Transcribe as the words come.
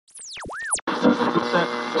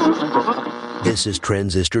This is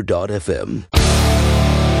Transistor.fm.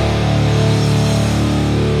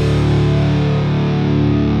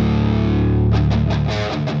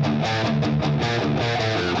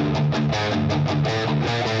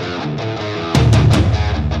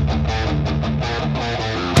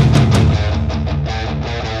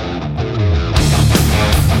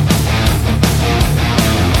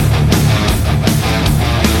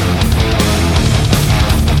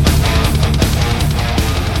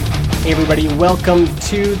 Hey everybody, welcome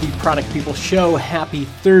to the Product People Show. Happy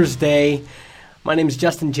Thursday. My name is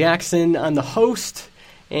Justin Jackson. I'm the host,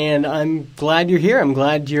 and I'm glad you're here. I'm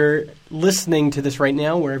glad you're listening to this right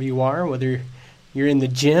now, wherever you are, whether you're in the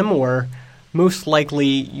gym or most likely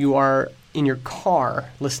you are in your car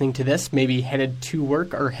listening to this, maybe headed to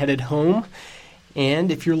work or headed home.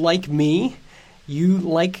 And if you're like me, you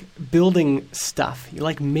like building stuff, you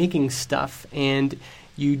like making stuff, and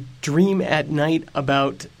you dream at night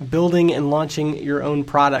about building and launching your own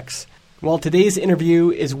products. Well, today's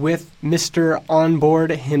interview is with Mr.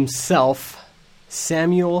 Onboard himself,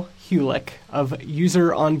 Samuel Hulick of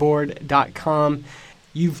useronboard.com.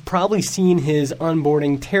 You've probably seen his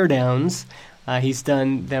onboarding teardowns. He's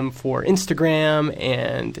done them for Instagram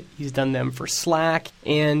and he's done them for Slack.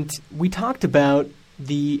 And we talked about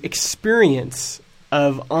the experience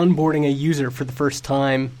of onboarding a user for the first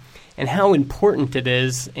time and how important it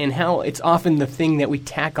is, and how it's often the thing that we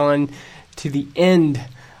tack on to the end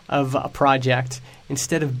of a project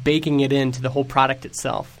instead of baking it into the whole product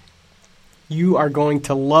itself. You are going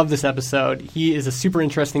to love this episode. He is a super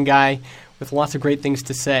interesting guy with lots of great things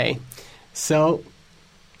to say. So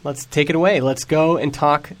let's take it away. Let's go and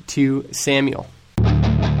talk to Samuel.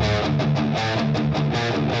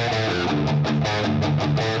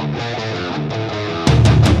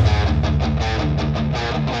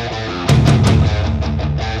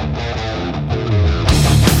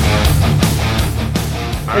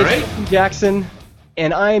 All right. Jackson,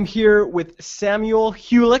 and I am here with Samuel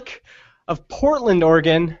Hulick of Portland,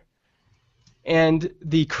 Oregon, and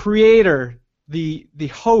the creator, the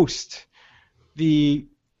host,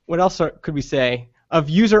 what else could we say, of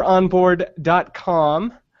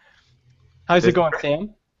useronboard.com. How's it going,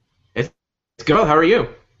 Sam? It's good. How are you?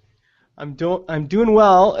 I'm doing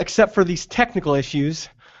well, except for these technical issues,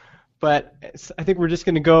 but I think we're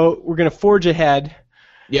going to forge ahead.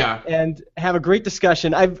 Yeah. And have a great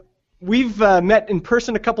discussion. We've met in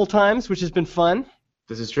person a couple times, which has been fun.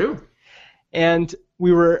 This is true. And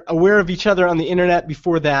we were aware of each other on the internet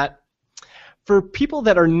before that. For people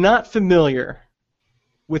that are not familiar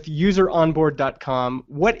with useronboard.com,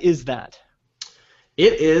 what is that?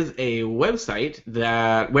 It is a website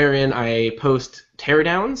wherein I post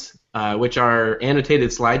teardowns, which are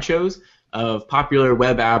annotated slideshows of popular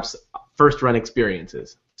web apps' first run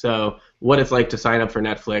experiences. So what it's like to sign up for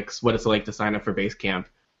Netflix, what it's like to sign up for Basecamp,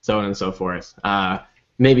 so on and so forth.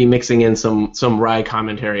 Maybe mixing in some wry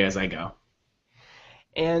commentary as I go.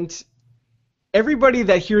 And everybody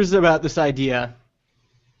that hears about this idea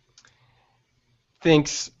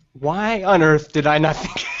thinks, why on earth did I not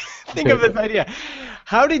think of this idea?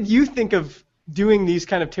 How did you think of doing these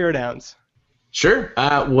kind of teardowns? Sure.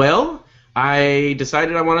 Well, I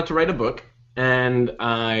decided I wanted to write a book. And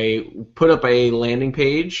I put up a landing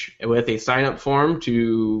page with a sign-up form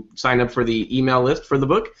to sign up for the email list for the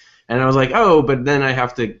book. And I was like, oh, but then I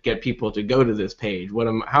have to get people to go to this page.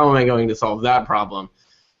 How am I going to solve that problem?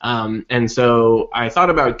 And so I thought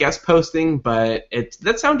about guest posting, but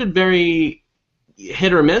that sounded very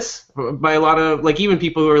hit or miss by a lot of, like, even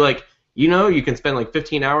people who are like, you can spend like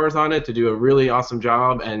 15 hours on it to do a really awesome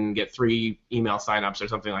job and get 3 email sign-ups or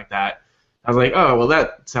something like that. I was like, oh, well,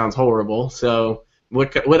 that sounds horrible. So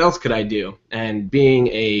what else could I do? And being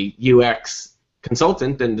a UX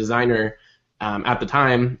consultant and designer at the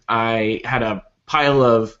time, I had a pile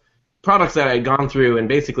of products that I had gone through, and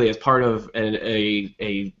basically as part of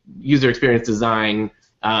a user experience design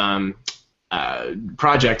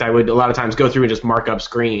project, I would a lot of times go through and just mark up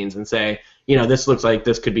screens and say, this looks like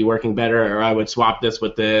this could be working better, or I would swap this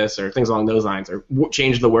with this, or things along those lines, or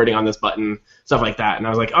change the wording on this button, stuff like that. And I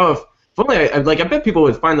was like, oh, if only I bet people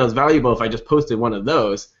would find those valuable if I just posted one of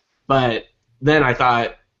those. But then I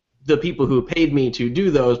thought the people who paid me to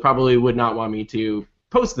do those probably would not want me to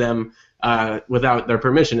post them without their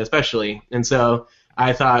permission, especially. And so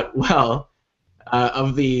I thought, well,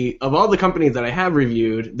 of all the companies that I have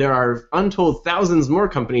reviewed, there are untold thousands more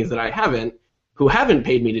companies that I haven't who haven't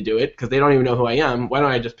paid me to do it because they don't even know who I am. Why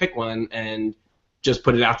don't I just pick one and just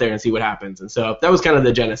put it out there and see what happens? And so that was kind of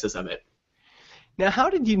the genesis of it. Now, how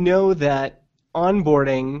did you know that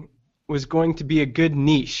onboarding was going to be a good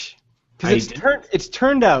niche? Because it's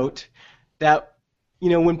turned out that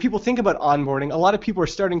when people think about onboarding, a lot of people are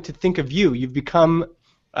starting to think of you. You've become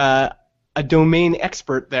a domain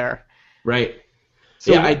expert there. Right.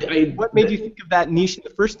 So what made you think of that niche in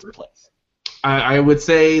the first place? I would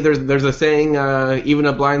say there's a saying, even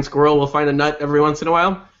a blind squirrel will find a nut every once in a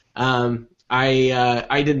while.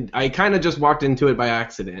 I kind of just walked into it by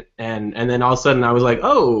accident, and then all of a sudden I was like,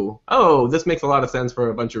 oh, this makes a lot of sense for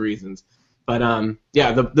a bunch of reasons. But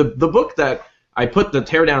the book that I put the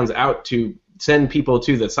teardowns out to send people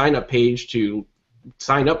to the sign up page to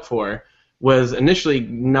sign up for was initially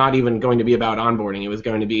not even going to be about onboarding. It was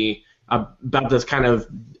going to be about this kind of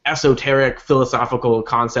esoteric philosophical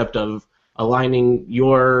concept of aligning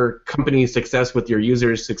your company's success with your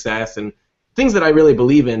users' success and things that I really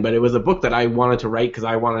believe in. But it was a book that I wanted to write because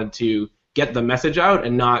I wanted to get the message out,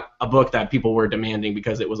 and not a book that people were demanding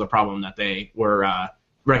because it was a problem that they were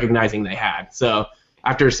recognizing they had. So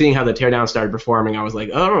after seeing how the teardown started performing, I was like,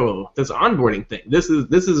 oh, this onboarding thing. This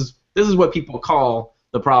is what people call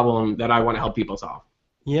the problem that I want to help people solve.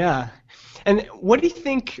 Yeah. And what do you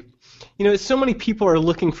think, so many people are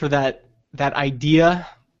looking for that idea,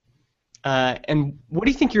 and what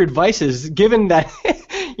do you think your advice is, given that,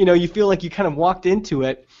 you feel like you kind of walked into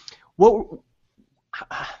it? Rob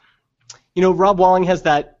Walling has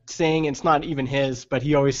that saying, and it's not even his, but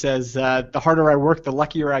he always says, the harder I work, the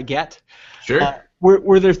luckier I get. Sure.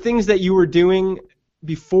 Were there things that you were doing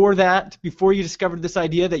before you discovered this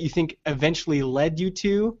idea, that you think eventually led you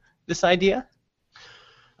to this idea?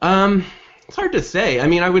 It's hard to say. I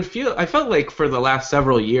mean, I felt like for the last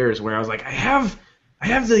several years where I was like, I have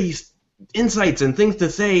these insights and things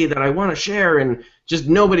to say that I want to share, and just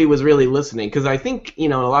nobody was really listening, because I think,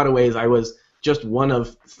 in a lot of ways I was just one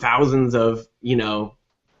of thousands of,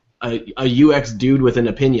 a UX dude with an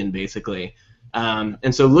opinion, basically.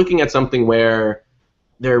 And so looking at something where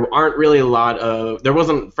there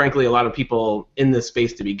wasn't, frankly, a lot of people in this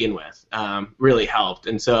space to begin with, really helped.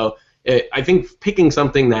 And so I think picking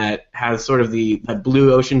something that has sort of that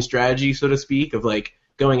blue ocean strategy, so to speak, of like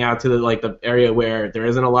going out to the area where there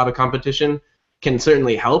isn't a lot of competition can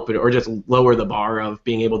certainly help, or just lower the bar of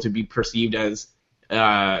being able to be perceived as,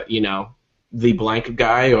 the blank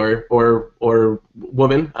guy or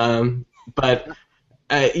woman.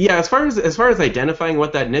 As far as identifying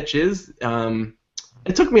what that niche is,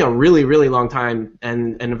 it took me a really, really long time,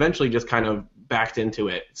 and eventually just kind of backed into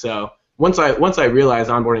it. So once I realized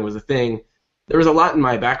onboarding was a thing, there was a lot in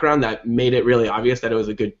my background that made it really obvious that it was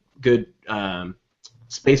a good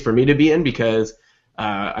space for me to be in, because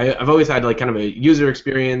I've always had like kind of a user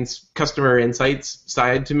experience, customer insights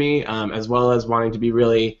side to me, as well as wanting to be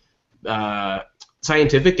really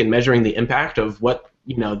scientific in measuring the impact of what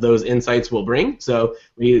those insights will bring. So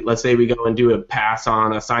let's say we go and do a pass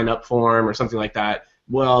on a sign up form or something like that.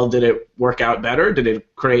 Well, did it work out better? Did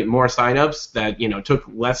it create more signups that took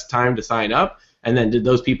less time to sign up? And then did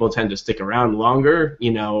those people tend to stick around longer,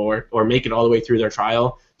 or make it all the way through their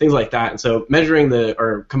trial? Things like that. And so measuring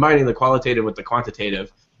or combining the qualitative with the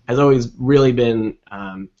quantitative has always really been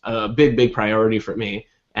a big priority for me,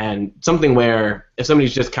 and something where if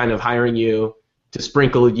somebody's just kind of hiring you to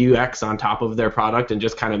sprinkle UX on top of their product and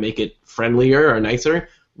just kind of make it friendlier or nicer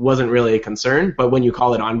wasn't really a concern. But when you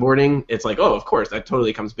call it onboarding, it's like, oh, of course, that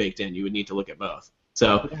totally comes baked in. You would need to look at both.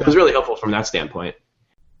 So it was really helpful from that standpoint.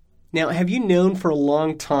 Now, have you known for a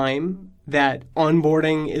long time that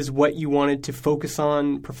onboarding is what you wanted to focus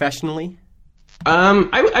on professionally?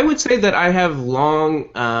 I would say that I have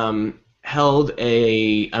long held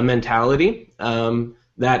a mentality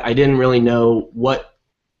that I didn't really know what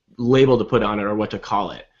label to put on it or what to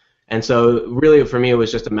call it. And so really for me it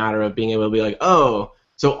was just a matter of being able to be like, oh,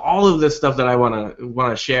 so all of this stuff that I want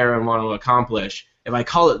to share and want to accomplish, if I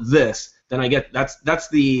call it this, then I get that's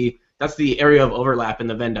the area of overlap in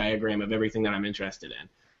the Venn diagram of everything that I'm interested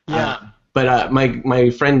in. Yeah. But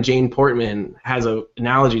my friend Jane Portman has an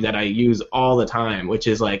analogy that I use all the time, which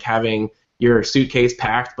is like having your suitcase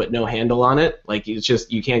packed but no handle on it. Like it's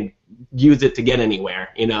just, you can't use it to get anywhere,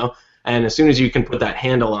 And as soon as you can put that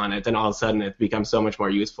handle on it, then all of a sudden it becomes so much more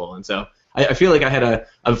useful. And so I feel like I had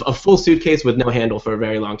a full suitcase with no handle for a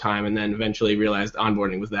very long time, and then eventually realized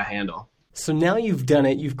onboarding was that handle. So now you've done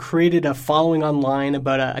it. You've created a following online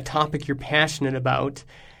about a topic you're passionate about,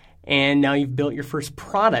 and now you've built your first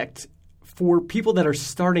product. For people that are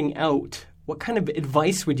starting out, what kind of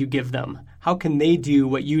advice would you give them? How can they do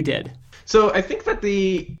what you did? So I think that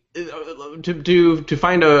to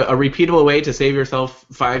find a repeatable way to save yourself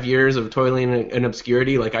 5 years of toiling in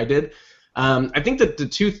obscurity like I did, I think that the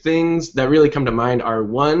two things that really come to mind are,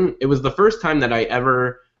 one, it was the first time that I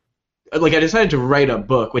ever like I decided to write a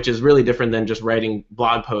book, which is really different than just writing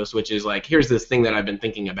blog posts, which is like, here's this thing that I've been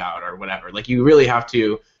thinking about or whatever. Like you really have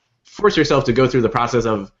to force yourself to go through the process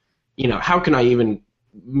of, how can I even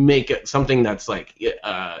make it something that's like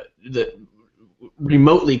the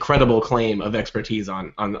remotely credible claim of expertise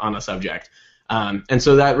on a subject. And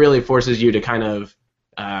so that really forces you to kind of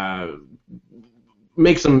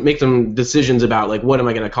make some decisions about like, what am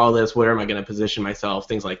I going to call this? Where am I going to position myself?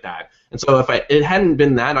 Things like that. And so if it hadn't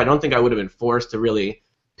been that, I don't think I would have been forced to really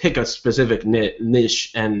pick a specific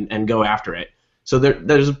niche and go after it. So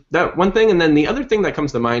there's that one thing. And then the other thing that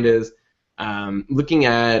comes to mind is looking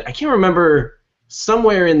at, I can't remember,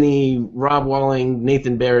 somewhere in the Rob Walling,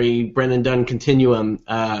 Nathan Barry, Brennan Dunn continuum,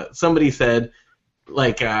 somebody said,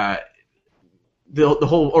 like, the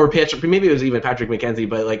whole, or Patrick, maybe it was even Patrick McKenzie,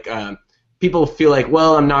 but like, people feel like,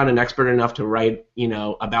 well, I'm not an expert enough to write,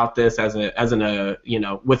 about this as an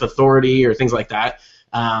with authority or things like that.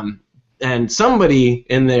 And somebody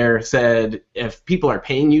in there said, if people are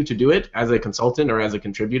paying you to do it as a consultant or as a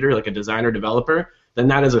contributor, like a designer developer, then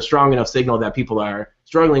that is a strong enough signal that people are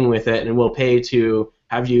struggling with it and will pay to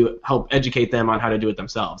have you help educate them on how to do it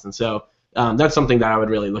themselves. And so that's something that I would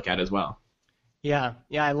really look at as well. Yeah,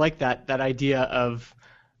 I like that idea of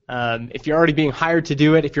if you're already being hired to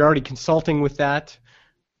do it, if you're already consulting with that,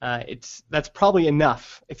 that's probably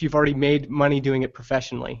enough if you've already made money doing it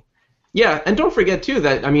professionally. Yeah, and don't forget, too,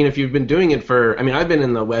 that, if you've been doing it for, I've been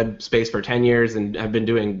in the web space for 10 years, and I've been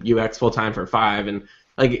doing UX full-time for 5, and,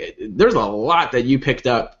 like, there's a lot that you picked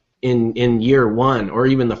up in year one, or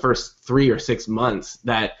even the first 3 or 6 months,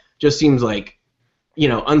 that just seems like,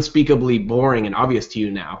 unspeakably boring and obvious to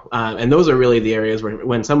you now. And those are really the areas where,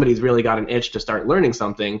 when somebody's really got an itch to start learning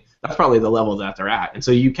something, that's probably the level that they're at. And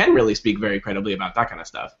so you can really speak very credibly about that kind of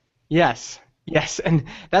stuff. Yes, and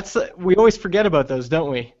we always forget about those,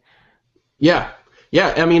 don't we? Yeah.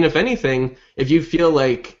 If anything, if you feel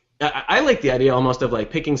like, I like the idea almost of like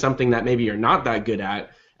picking something that maybe you're not that good at,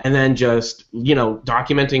 and then just,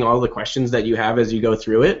 documenting all the questions that you have as you go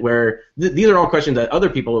through it, where these are all questions that other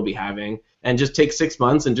people will be having, and just take 6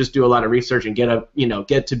 months and just do a lot of research and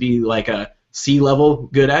get to be like a C level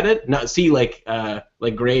good at it, not C like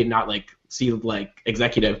grade, not like C like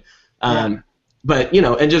executive. But,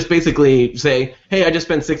 and just basically say, hey, I just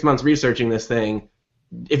spent 6 months researching this thing.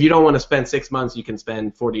 If you don't want to spend 6 months, you can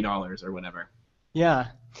spend $40 or whatever. Yeah.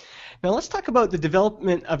 Now let's talk about the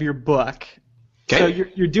development of your book. Okay. So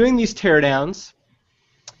you're doing these teardowns,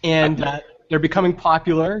 and they're becoming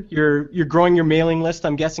popular. You're growing your mailing list,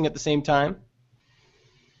 I'm guessing, at the same time.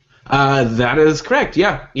 That is correct.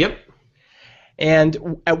 Yeah. Yep.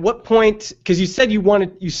 And at what point, because you said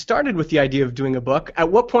you started with the idea of doing a book,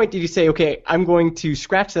 at what point did you say, okay, I'm going to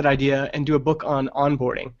scratch that idea and do a book on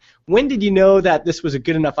onboarding? When did you know that this was a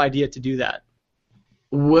good enough idea to do that?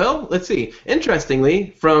 Well, let's see.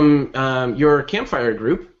 Interestingly, from your Campfire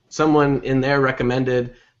group, someone in there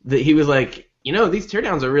recommended that, he was like, these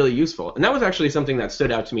teardowns are really useful. And that was actually something that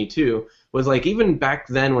stood out to me too, was like, even back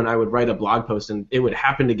then when I would write a blog post and it would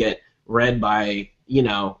happen to get read by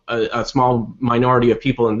a small minority of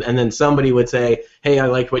people, and then somebody would say, hey, I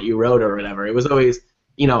liked what you wrote or whatever. It was always,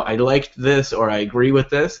 I liked this or I agree with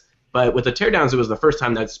this. But with the teardowns, it was the first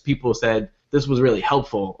time that people said this was really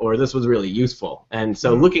helpful or this was really useful. And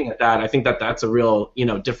so looking at that, I think that that's a real,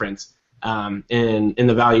 difference in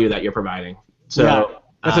the value that you're providing. So yeah,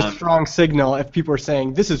 that's a strong signal if people are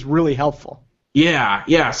saying this is really helpful.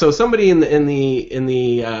 Yeah. So somebody in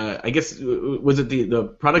the I guess, was it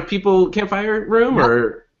the product people Campfire room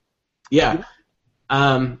or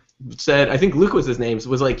said, I think Luke was his name,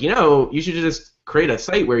 was like, you should just create a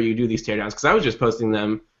site where you do these teardowns, because I was just posting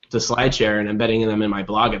them to SlideShare and embedding them in my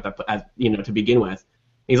blog to begin with.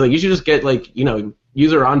 He's like, you should just get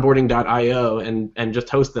useronboarding.io and just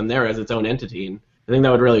host them there as its own entity, and I think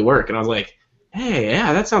that would really work. And I was like, hey,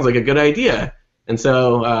 yeah, that sounds like a good idea. And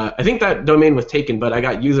so I think that domain was taken, but I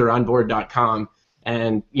got useronboard.com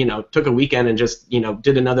and, took a weekend and just,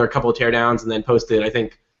 did another couple of teardowns and then posted, I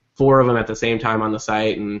think, 4 of them at the same time on the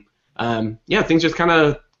site. And, things just kind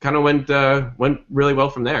of went really well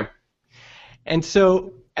from there. And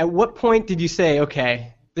so at what point did you say,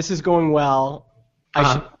 okay, this is going well,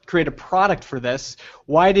 I should create a product for this?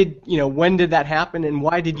 When did that happen, and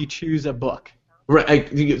why did you choose a book? Right.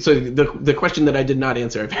 So the question that I did not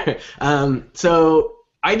answer. So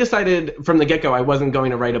I decided from the get-go I wasn't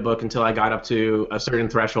going to write a book until I got up to a certain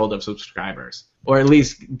threshold of subscribers, or at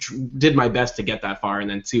least did my best to get that far and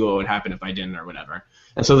then see what would happen if I didn't or whatever.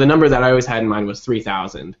 And so the number that I always had in mind was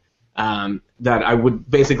 3,000. That I would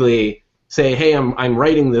basically say, hey, I'm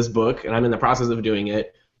writing this book and I'm in the process of doing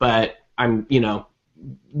it, but I'm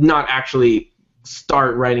not actually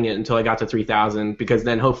start writing it until I got to 3,000, because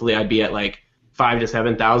then hopefully I'd be at like 5,000 to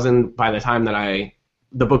 7,000 by the time that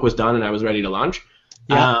the book was done and I was ready to launch.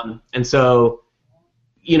 Yeah. And so,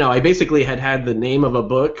 I basically had the name of a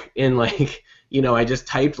book in like, I just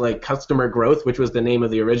typed like customer growth, which was the name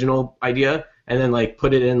of the original idea, and then like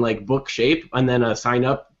put it in like book shape and then a sign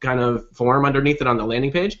up kind of form underneath it on the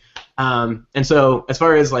landing page. And so as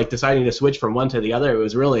far as like deciding to switch from one to the other, it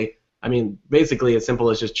was really, basically as simple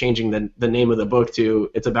as just changing the name of the book to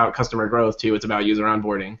it's about customer growth to it's about user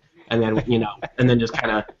onboarding. And then, and then just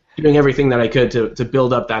kind of doing everything that I could to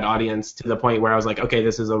build up that audience to the point where I was like, okay,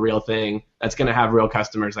 this is a real thing that's going to have real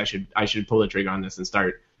customers. I should pull the trigger on this and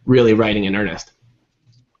start really writing in earnest.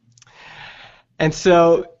 And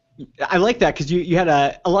so I like that, because you had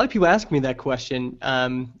a lot of people ask me that question,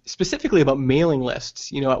 specifically about mailing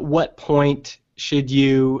lists. At what point should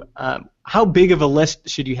you, how big of a list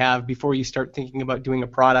should you have before you start thinking about doing a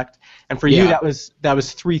product? And for you, that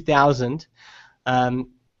was 3,000.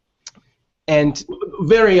 And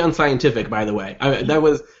very unscientific, by the way.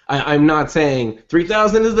 I'm not saying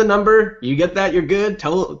 3,000 is the number. You get that, you're good.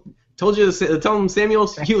 Tell them Samuel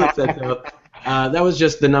Hewlett said so. That was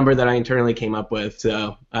just the number that I internally came up with.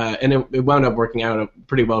 So, and it wound up working out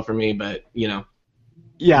pretty well for me. But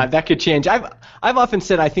Yeah, that could change. I've often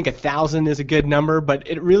said I think 1,000 is a good number, but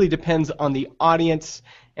it really depends on the audience,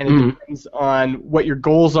 and it depends on what your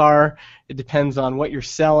goals are. It depends on what you're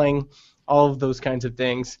selling, all of those kinds of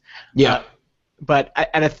things. Yeah. But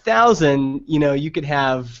at 1,000, you could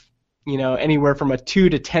have, anywhere from a 2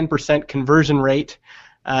 to 10% conversion rate,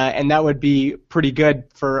 and that would be pretty good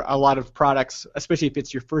for a lot of products, especially if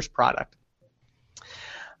it's your first product.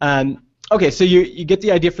 Okay, so you get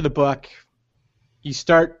the idea for the book. You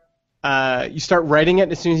start writing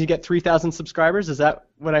it as soon as you get 3,000 subscribers. Is that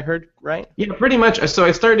what I heard, right? Yeah, pretty much. So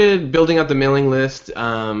I started building up the mailing list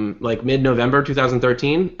like mid-November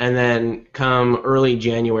 2013, and then come early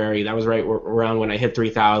January, that was right around when I hit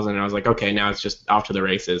 3,000, and I was like, okay, now it's just off to the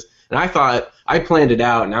races. And I planned it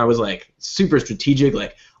out, and I was like super strategic,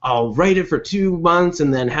 like I'll write it for 2 months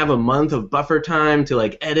and then have a month of buffer time to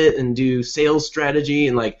like edit and do sales strategy,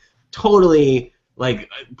 and like totally like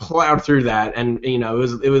plowed through that. And it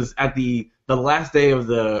was at the last day of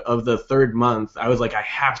the third month, I was like, I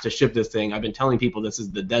have to ship this thing. I've been telling people this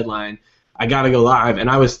is the deadline. I gotta go live. And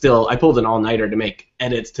I pulled an all-nighter to make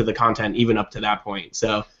edits to the content even up to that point.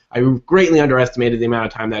 So I greatly underestimated the amount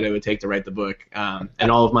of time that it would take to write the book.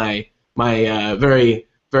 And all of my very,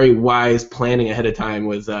 very wise planning ahead of time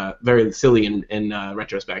was very silly in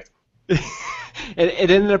retrospect.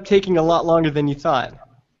 It ended up taking a lot longer than you thought.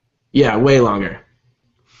 Yeah, way longer.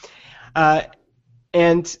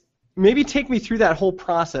 And maybe take me through that whole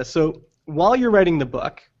process. So while you're writing the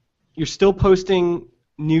book, you're still posting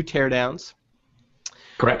new teardowns.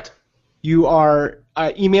 Correct. You are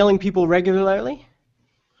emailing people regularly?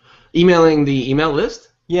 Emailing the email list?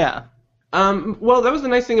 Yeah. Well, that was the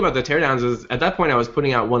nice thing about the teardowns is at that point I was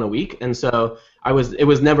putting out one a week, and so it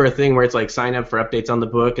was never a thing where it's like sign up for updates on the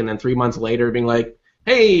book and then 3 months later being like,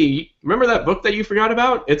 hey, remember that book that you forgot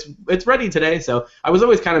about? It's ready today. So I was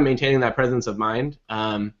always kind of maintaining that presence of mind,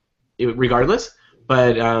 regardless.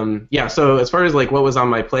 But yeah, so as far as like what was on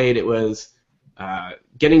my plate, it was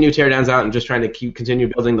getting new teardowns out and just trying to continue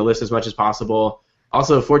building the list as much as possible.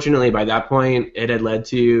 Also, fortunately, by that point, it had led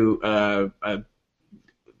to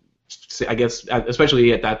I guess,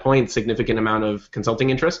 especially at that point, significant amount of consulting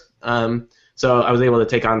interest. So I was able to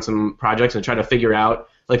take on some projects and try to figure out,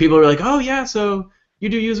 like, people were like, oh yeah, so you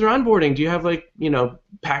do user onboarding. Do you have like,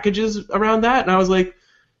 packages around that? And I was like,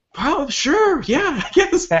 oh, sure, yeah, I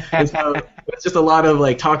guess. And so it's just a lot of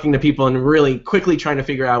like talking to people and really quickly trying to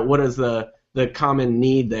figure out what is the common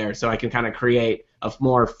need there, so I can kind of create a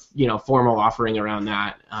more formal offering around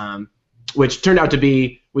that. Which turned out to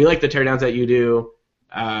be, we like the teardowns that you do.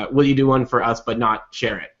 Will you do one for us but not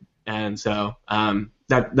share it? And so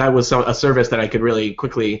that was a service that I could really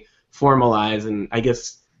quickly formalize and I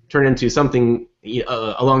guess turn into something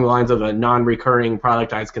along the lines of a non-recurring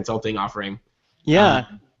productized consulting offering. Yeah.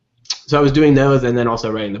 So I was doing those and then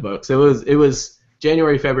also writing the book. So it was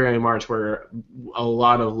January, February, and March were a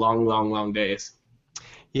lot of long days.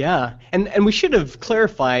 Yeah. And we should have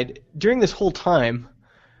clarified, during this whole time,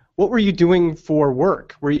 what were you doing for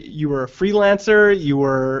work? You were a freelancer? You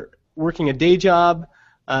were working a day job?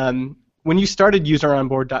 When you started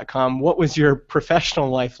useronboard.com, what was your professional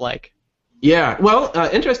life like? Yeah, well,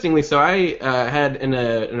 interestingly, so I had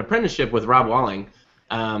an apprenticeship with Rob Walling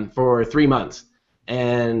for 3 months,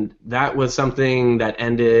 and that was something that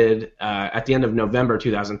ended at the end of November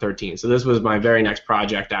 2013. So this was my very next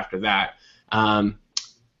project after that.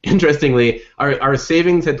 interestingly, our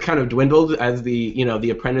savings had kind of dwindled as the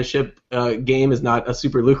apprenticeship game is not a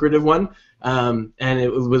super lucrative one, and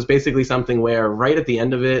it was basically something where right at the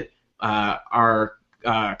end of it, our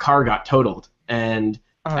car got totaled, and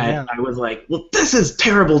I was like, well, this is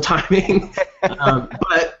terrible timing.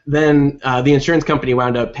 But then the insurance company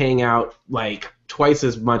wound up paying out like twice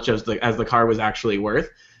as much as the car was actually worth,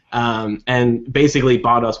 and basically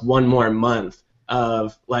bought us one more month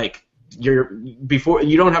of like before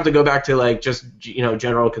you don't have to go back to like just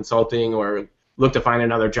general consulting or look to find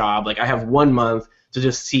another job. Like I have 1 month to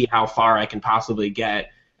just see how far I can possibly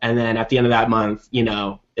get, and then at the end of that month,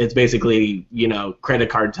 it's basically credit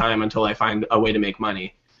card time until I find a way to make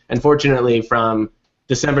money. And fortunately, from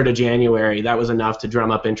December to January, that was enough to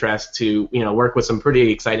drum up interest to work with some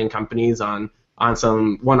pretty exciting companies on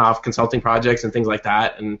some one-off consulting projects and things like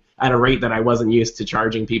that, and at a rate that I wasn't used to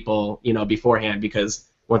charging people beforehand, because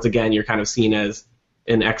once again, you're kind of seen as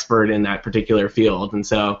an expert in that particular field. And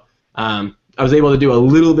so I was able to do a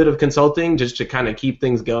little bit of consulting just to kind of keep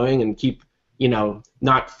things going and keep,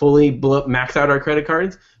 not fully max out our credit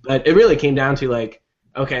cards. But it really came down to like,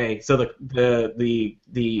 okay, so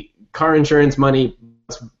the car insurance money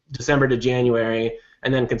was December to January,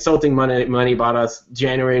 and then consulting money bought us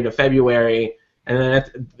January to February. And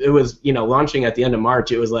then it was, launching at the end of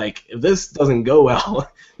March. It was like, if this doesn't go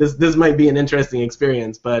well, this might be an interesting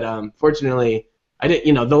experience. But fortunately,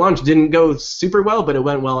 the launch didn't go super well, but it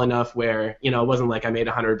went well enough where, it wasn't like I made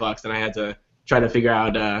 $100 and I had to try to figure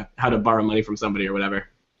out how to borrow money from somebody or whatever.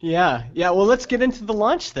 Yeah. Well, let's get into the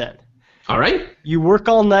launch then. All right. You work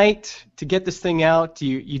all night to get this thing out.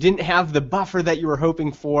 You didn't have the buffer that you were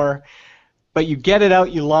hoping for, but you get it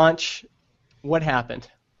out. You launch. What happened?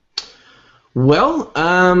 Well,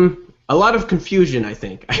 a lot of confusion, I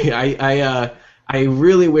think. I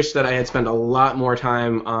really wish that I had spent a lot more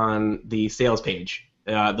time on the sales page.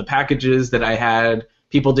 The packages that I had,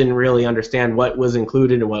 people didn't really understand what was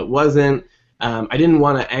included and what wasn't. I didn't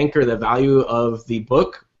want to anchor the value of the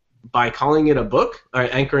book by calling it a book or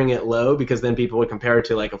anchoring it low, because then people would compare it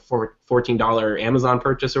to like a $14 Amazon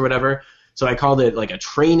purchase or whatever. So I called it like a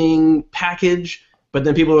training package, but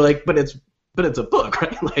then people were like, but it's a book,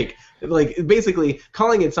 right? Like basically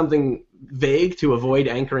calling it something vague to avoid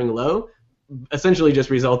anchoring low essentially just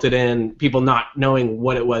resulted in people not knowing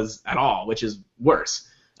what it was at all, which is worse.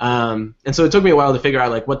 And so it took me a while to figure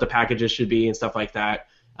out like what the packages should be and stuff like that.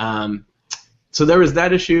 So there was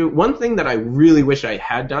that issue. One thing that I really wish I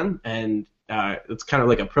had done, and it's kind of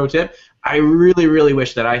like a pro tip, I really, really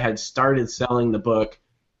wish that I had started selling the book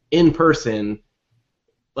in person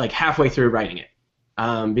like halfway through writing it.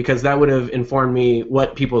 Because that would have informed me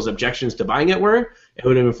what people's objections to buying it were. It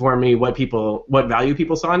would have informed me what value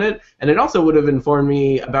people saw in it, and it also would have informed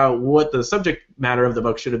me about what the subject matter of the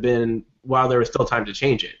book should have been while there was still time to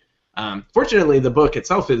change it. Fortunately, the book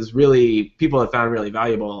itself is people have found really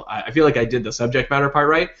valuable. I feel like I did the subject matter part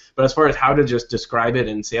right, but as far as how to just describe it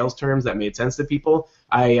in sales terms that made sense to people,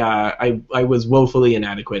 I was woefully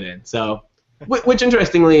inadequate in. So, which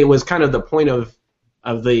interestingly was kind of the point of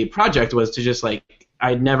the project, was to just like,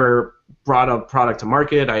 I'd never brought a product to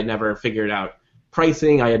market. I had never figured out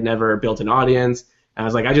pricing. I had never built an audience. And I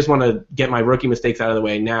was like, I just want to get my rookie mistakes out of the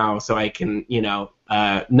way now so I can,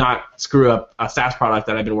 not screw up a SaaS product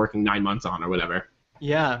that I've been working 9 months on or whatever.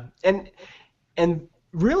 Yeah. And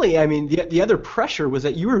really, I mean, the other pressure was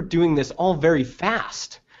that you were doing this all very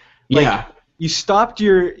fast. Yeah. You stopped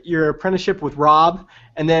your apprenticeship with Rob,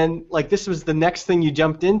 and then like this was the next thing you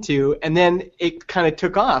jumped into, and then it kind of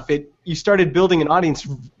took off. You started building an audience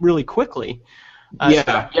really quickly. I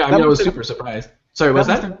was super surprised. Sorry, what's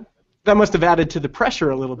that? That must have added to the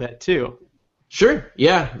pressure a little bit too. Sure.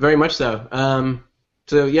 Yeah, very much so.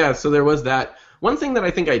 So there was that. One thing that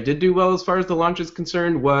I think I did do well as far as the launch is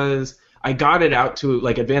concerned was I got it out to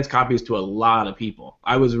like advanced copies to a lot of people.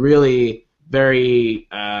 I was really very,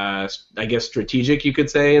 I guess, strategic, you could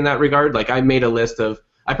say, in that regard. Like I made a list of,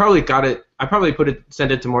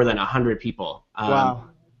 sent it to more than 100 people. Wow.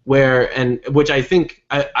 Which I think,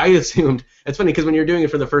 I assumed, it's funny because when you're doing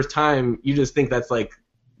it for the first time, you just think that's like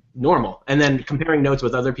normal. And then comparing notes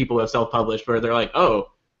with other people who have self-published where they're like, oh,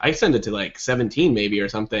 I send it to like 17 maybe or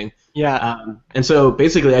something. Yeah. And so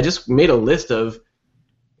basically I just made a list of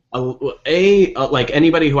like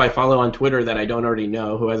anybody who I follow on Twitter that I don't already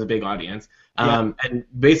know who has a big audience. And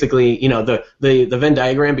basically, the Venn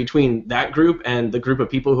diagram between that group and the group of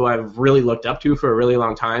people who I've really looked up to for a really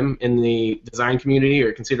long time in the design community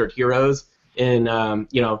or considered heroes in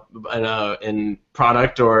in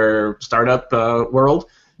product or startup world.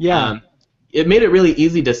 Yeah. It made it really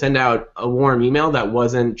easy to send out a warm email that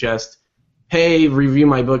wasn't just, hey, review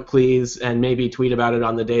my book, please, and maybe tweet about it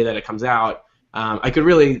on the day that it comes out. I could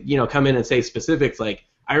really, come in and say specifics like,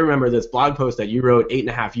 I remember this blog post that you wrote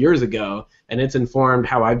 8.5 years ago, and it's informed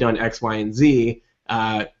how I've done X, Y, and Z.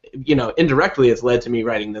 Indirectly, it's led to me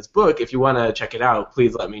writing this book. If you want to check it out,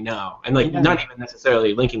 please let me know. And not even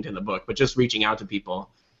necessarily linking to the book, but just reaching out to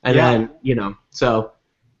people. And then, so.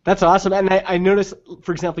 That's awesome. And I noticed,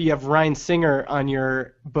 for example, you have Ryan Singer on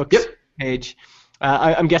your books page.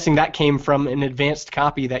 I'm guessing that came from an advanced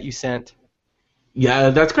copy that you sent. Yeah,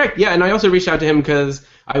 that's correct. Yeah, and I also reached out to him because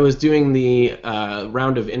I was doing the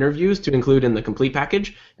round of interviews to include in the complete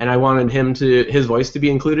package, and I wanted his voice to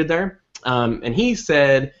be included there. And he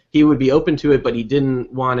said he would be open to it, but he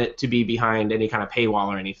didn't want it to be behind any kind of paywall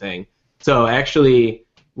or anything. So I actually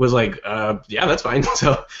was like, yeah, that's fine.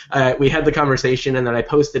 So we had the conversation, and then I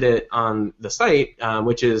posted it on the site,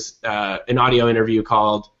 which is an audio interview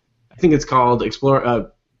called Exploring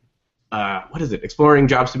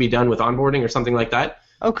Jobs to Be Done with Onboarding or something like that.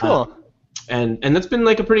 Oh, cool. And that's been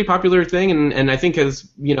like a pretty popular thing, and I think has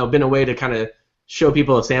been a way to kind of show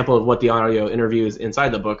people a sample of what the audio interviews inside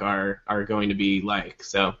the book are going to be like.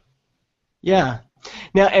 So. Yeah.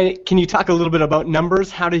 Now, can you talk a little bit about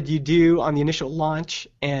numbers? How did you do on the initial launch,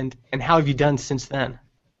 and how have you done since then?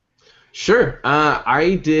 Sure.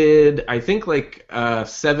 I did, I think,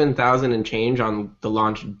 7,000 and change on the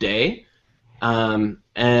launch day. And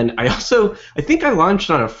I think I launched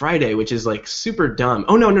on a Friday, which is super dumb.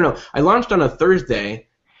 Oh, no. I launched on a Thursday,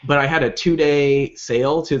 but I had a 2-day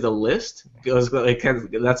sale to the list. It was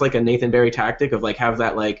that's like a Nathan Barry tactic of have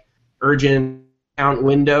that urgent count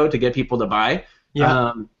window to get people to buy.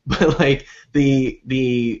 Yeah. But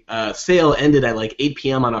the sale ended at 8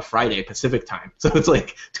 p.m. on a Friday Pacific time, so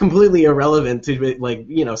it's completely irrelevant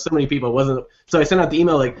to so many people. Wasn't so I sent out the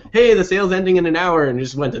email hey, the sale's ending in an hour, and it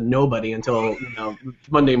just went to nobody until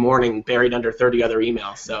Monday morning, buried under 30 other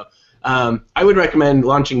emails. So I would recommend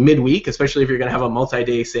launching midweek, especially if you're going to have a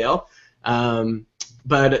multi-day sale.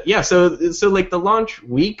 But yeah, so the launch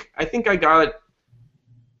week, I think I got.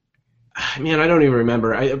 Man, I don't even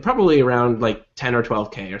remember. Probably around 10 or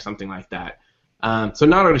 12K or something like that. So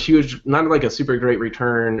not a super great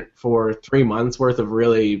return for 3 months worth of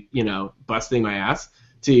really, busting my ass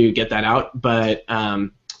to get that out. But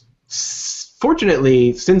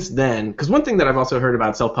fortunately, since then, because one thing that I've also heard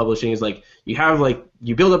about self-publishing is you have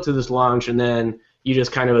you build up to this launch and then you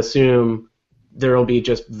just kind of assume there will be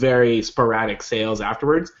just very sporadic sales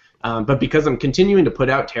afterwards. But because I'm continuing to put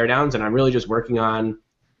out teardowns and I'm really just working on,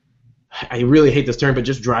 I really hate this term, but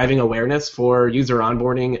just driving awareness for user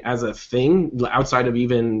onboarding as a thing outside of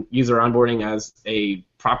even user onboarding as a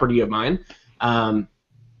property of mine.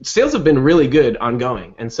 Sales have been really good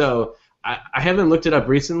ongoing, and so I haven't looked it up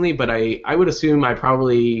recently, but I would assume I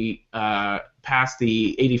probably passed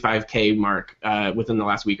the 85K mark within the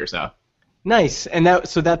last week or so. Nice, and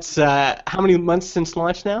that's how many months since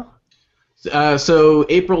launch now? So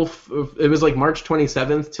April, it was March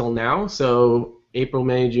 27th till now, so April,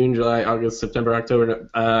 May, June, July, August, September, October,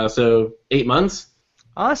 so 8 months.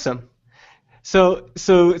 Awesome. So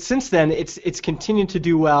since then, it's continued to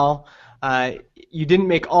do well. You didn't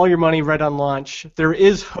make all your money right on launch. There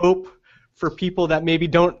is hope for people that maybe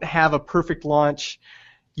don't have a perfect launch.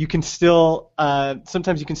 You can still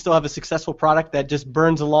sometimes you can still have a successful product that just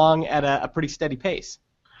burns along at a pretty steady pace.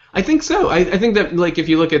 I think so. I think that if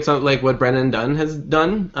you look at something what Brennan Dunn has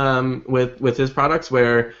done with his products,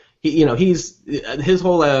 where he's his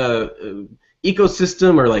whole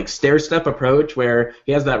ecosystem or stair-step approach, where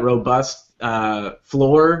he has that robust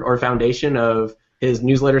floor or foundation of his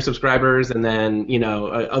newsletter subscribers, and then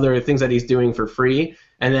other things that he's doing for free,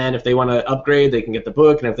 and then if they want to upgrade, they can get the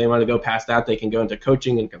book, and if they want to go past that, they can go into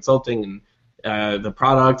coaching and consulting and the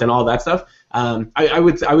product and all that stuff. I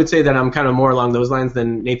would say that I'm kind of more along those lines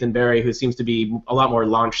than Nathan Barry, who seems to be a lot more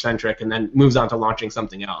launch-centric and then moves on to launching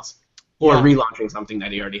something else. Or relaunching something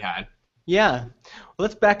that he already had. Yeah. Well,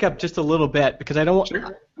 let's back up just a little bit because I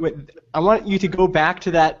want you to go back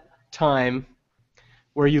to that time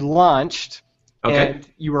where you launched, and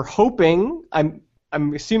you were hoping. I'm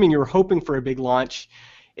assuming you were hoping for a big launch.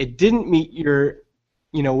 It didn't meet your,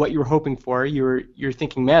 what you were hoping for. You're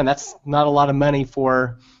thinking, man, that's not a lot of money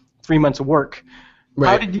for 3 months of work.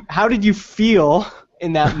 Right. How did you feel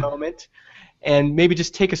in that moment? And maybe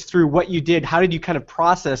just take us through what you did. How did you kind of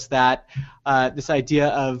process that, this idea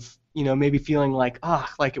of, maybe feeling like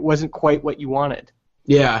it wasn't quite what you wanted?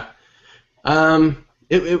 Yeah.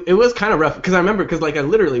 It was kind of rough because I remember I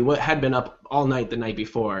literally had been up all night the night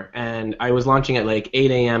before, and I was launching at 8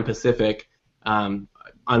 a.m. Pacific on,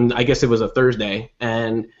 I guess it was a Thursday,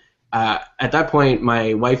 and at that point,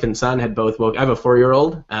 my wife and son had both woke. I have a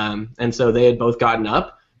 4-year-old, and so they had both gotten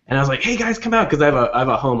up. And I was like, "Hey guys, come out," because I have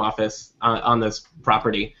a home office on this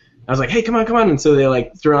property. I was like, "Hey, come on!" And so they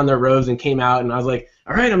like threw on their robes and came out, and I was like,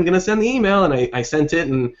 "All right, I'm gonna send the email," and I sent it,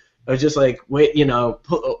 and I was just like,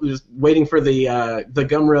 just waiting for the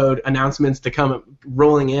Gumroad announcements to come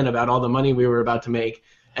rolling in about all the money we were about to make,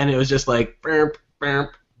 and it was just like, bamp,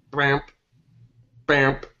 bamp, bamp,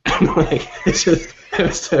 bamp, and like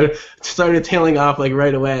it started tailing off like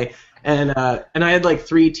right away. And I had like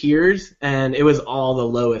 3 tiers, and it was all the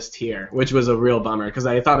lowest tier, which was a real bummer because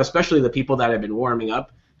I thought especially the people that had been warming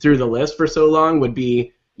up through the list for so long would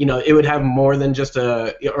be, it would have more than just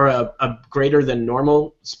a greater than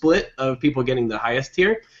normal split of people getting the highest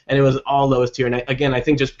tier, and it was all lowest tier. And I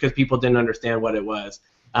think just because people didn't understand what it was,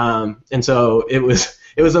 and so it was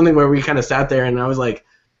something where we kind of sat there, and I was like,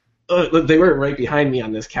 they were right behind me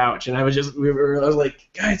on this couch, and I was like,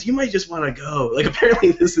 guys, you might just want to go. Like,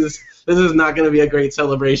 apparently this is not going to be a great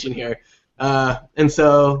celebration here. And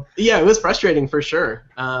so, yeah, it was frustrating for sure.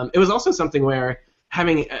 It was also something where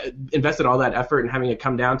having invested all that effort and having it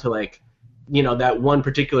come down to like, that one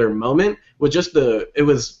particular moment was it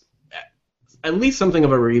was at least something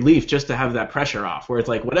of a relief just to have that pressure off, where it's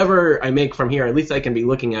like whatever I make from here, at least I can be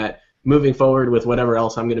looking at moving forward with whatever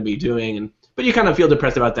else I'm going to be doing. But you kind of feel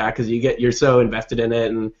depressed about that because you're so invested in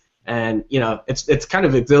it, and it's kind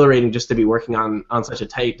of exhilarating just to be working on such a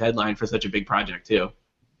tight deadline for such a big project too.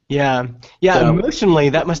 Yeah. So, emotionally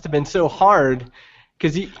that must have been so hard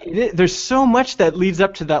because there's so much that leads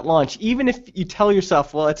up to that launch. Even if you tell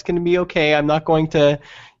yourself, well, it's going to be okay, I'm not going to,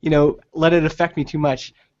 let it affect me too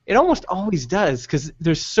much. It almost always does because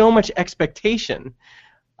there's so much expectation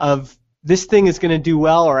of this thing is going to do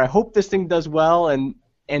well, or I hope this thing does well, and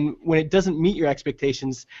when it doesn't meet your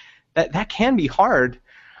expectations, that can be hard.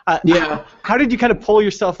 How did you kind of pull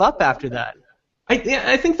yourself up after that?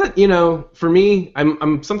 I think that for me,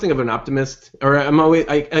 I'm something of an optimist, or I'm always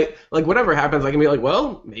I like whatever happens, I can be like,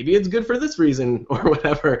 well, maybe it's good for this reason or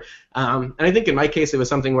whatever. And I think in my case, it was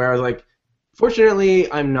something where I was like,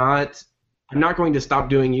 fortunately, I'm not going to stop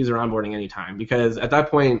doing user onboarding anytime, because at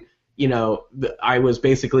that point, I was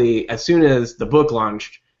basically, as soon as the book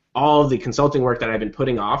launched, all of the consulting work that I've been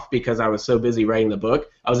putting off because I was so busy writing the book,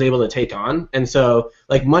 I was able to take on. And so,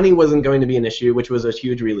 like, money wasn't going to be an issue, which was a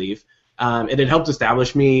huge relief. It had helped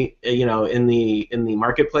establish me, in the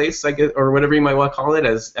marketplace, I guess, or whatever you might want to call it,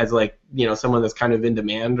 as like, someone that's kind of in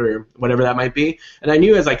demand or whatever that might be. And I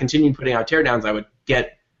knew as I continued putting out teardowns,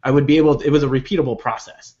 I would be able to, it was a repeatable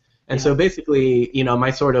process. And so basically,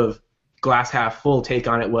 my sort of glass half full take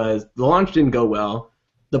on it was the launch didn't go well.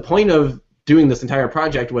 The point of doing this entire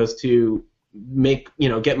project was to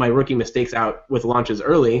get my rookie mistakes out with launches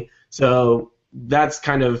early. So that's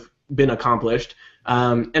kind of been accomplished.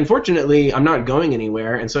 And fortunately, I'm not going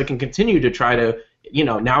anywhere, and so I can continue to try to,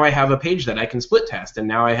 now I have a page that I can split test, and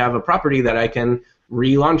now I have a property that I can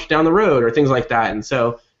relaunch down the road or things like that. And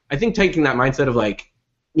so I think taking that mindset of like,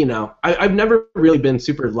 I've never really been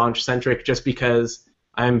super launch centric just because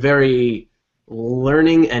I'm very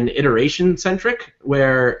learning and iteration centric,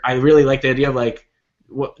 where I really like the idea of like,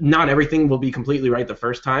 not everything will be completely right the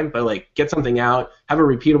first time, but like get something out, have a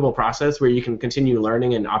repeatable process where you can continue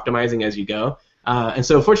learning and optimizing as you go. And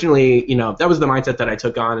so fortunately, that was the mindset that I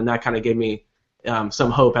took on, and that kind of gave me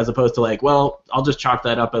some hope, as opposed to like, well, I'll just chalk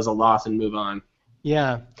that up as a loss and move on.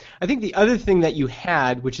 Yeah. I think the other thing that you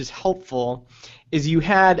had, which is helpful, is you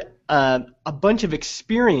had a bunch of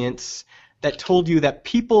experience that told you that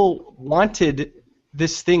people wanted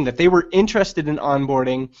this thing, that they were interested in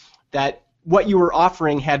onboarding, that what you were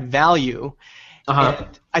offering had value. And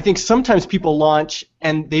I think sometimes people launch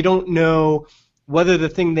and they don't know whether the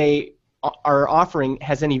thing they are offering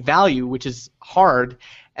has any value, which is hard,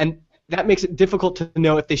 and that makes it difficult to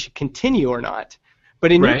know if they should continue or not.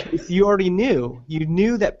 But in your case, you already knew. You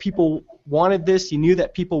knew that people wanted this. You knew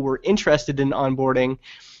that people were interested in onboarding.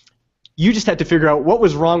 You just had to figure out what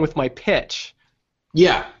was wrong with my pitch.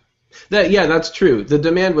 Yeah. That's true. The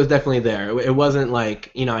demand was definitely there. It wasn't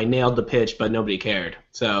like, I nailed the pitch, but nobody cared.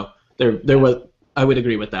 So there was. I would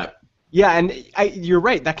agree with that. Yeah, and you're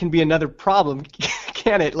right. That can be another problem,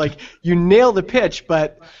 can it? Like, you nail the pitch,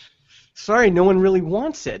 but sorry, no one really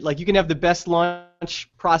wants it. Like, you can have the best launch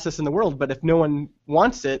process in the world, but if no one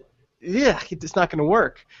wants it, it's not going to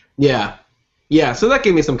work. Yeah. So that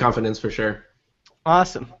gave me some confidence for sure.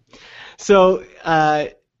 Awesome. So,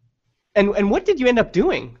 and what did you end up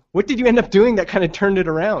doing? What did you end up doing that kind of turned it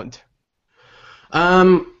around?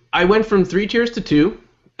 I went from 3 tiers to 2.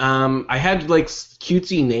 I had like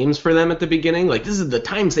cutesy names for them at the beginning, like this is the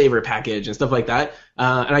time saver package and stuff like that.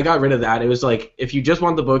 And I got rid of that. It was like, if you just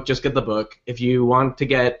want the book, just get the book. If you want to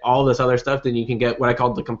get all this other stuff, then you can get what I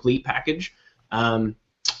called the complete package.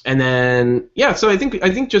 And then, yeah, so I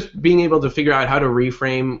think just being able to figure out how to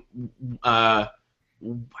reframe how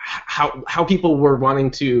people were wanting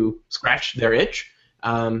to scratch their itch,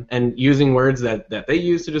 and using words that they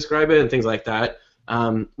use to describe it and things like that,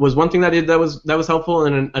 was one thing that I did that was helpful.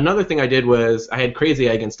 And another thing I did was I had Crazy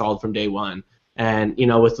Egg installed from day one, and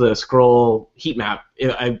with the scroll heat map,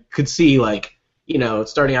 I could see like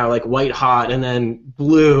starting out like white hot and then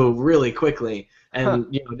blue really quickly.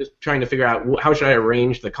 And just trying to figure out how should I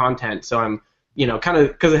arrange the content so I'm kind of,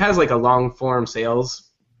 because it has like a long form sales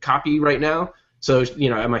copy right now. So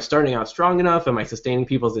am I starting out strong enough? Am I sustaining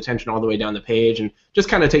people's attention all the way down the page? And just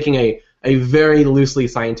kind of taking a very loosely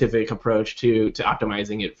scientific approach to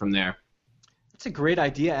optimizing it from there. That's a great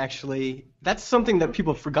idea, actually. That's something that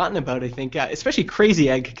people have forgotten about, I think, especially Crazy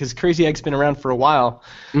Egg, because Crazy Egg's been around for a while.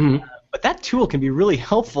 Mm-hmm. But that tool can be really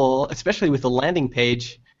helpful, especially with the landing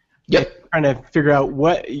page. Yep. Trying to figure out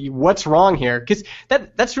what's wrong here, because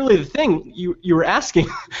that's really the thing you were asking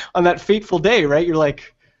on that fateful day, right? You're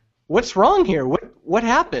like, what's wrong here? What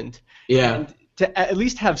happened? Yeah. And to at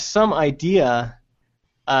least have some idea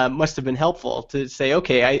must have been helpful to say,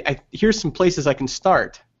 okay, I here's some places I can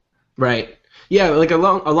start. Right. Yeah, like a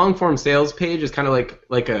long form sales page is kind of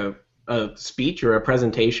like a speech or a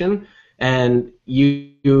presentation. And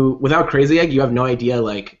you without Crazy Egg, you have no idea,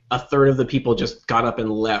 like, a third of the people just got up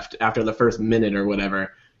and left after the first minute or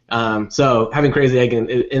whatever. So having Crazy Egg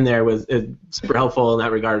in there is super helpful in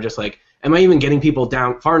that regard. Just like, am I even getting people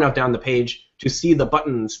down far enough down the page to see the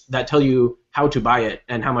buttons that tell you how to buy it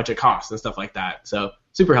and how much it costs and stuff like that? So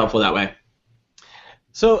super helpful that way.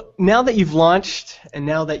 So now that you've launched, and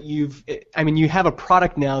now that you have a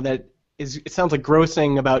product now that it sounds like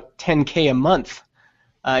grossing about $10K a month.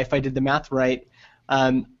 If I did the math right.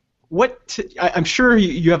 I'm sure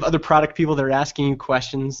you have other product people that are asking you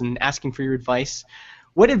questions and asking for your advice.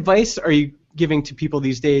 What advice are you giving to people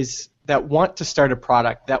these days that want to start a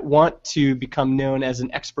product, that want to become known as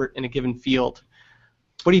an expert in a given field?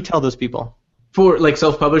 What do you tell those people? For like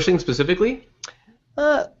self-publishing specifically?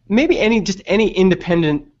 Maybe any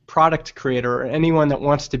independent product creator, or anyone that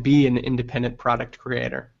wants to be an independent product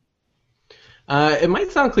creator. It might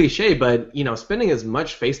sound cliche, but spending as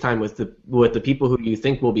much face time with the people who you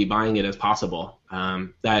think will be buying it as possible.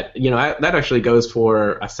 That actually goes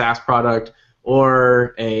for a SaaS product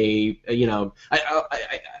or I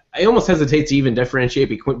almost hesitate to even differentiate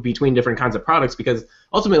between different kinds of products, because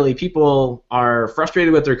ultimately people are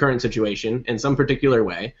frustrated with their current situation in some particular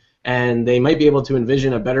way, and they might be able to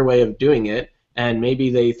envision a better way of doing it, and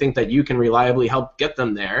maybe they think that you can reliably help get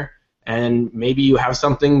them there. And maybe you have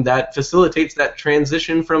something that facilitates that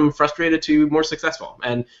transition from frustrated to more successful.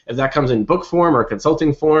 And if that comes in book form or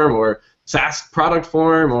consulting form or SaaS product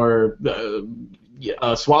form or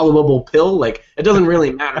a swallowable pill, like, it doesn't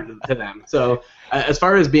really matter to them. So as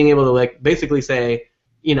far as being able to like basically say,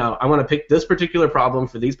 I want to pick this particular problem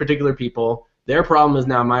for these particular people. Their problem is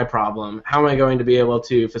now my problem. How am I going to be able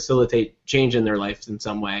to facilitate change in their lives in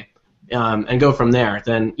some way, and go from there?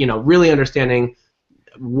 Then really understanding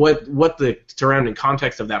what the surrounding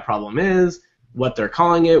context of that problem is, what they're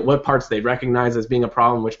calling it, what parts they recognize as being a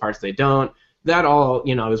problem, which parts they don't. That all,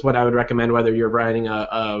 is what I would recommend, whether you're writing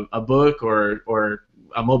a book or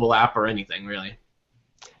a mobile app or anything, really.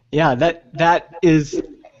 Yeah, that is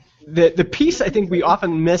the piece I think we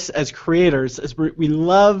often miss as creators, is we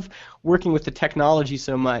love working with the technology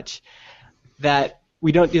so much that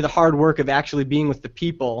we don't do the hard work of actually being with the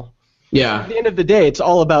people. Yeah. At the end of the day, it's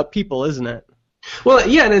all about people, isn't it? Well,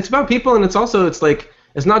 yeah, and it's about people, and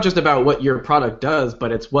it's not just about what your product does,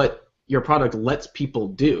 but it's what your product lets people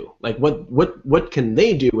do. Like, what can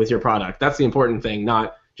they do with your product? That's the important thing,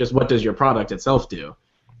 not just what does your product itself do.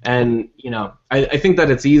 And I think that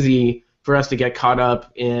it's easy for us to get caught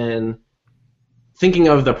up in thinking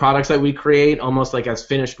of the products that we create almost like as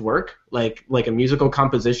finished work, like a musical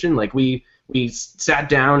composition. Like we sat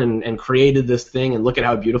down and created this thing, and look at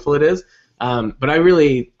how beautiful it is. But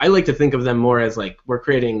I like to think of them more as like we're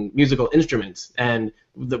creating musical instruments, and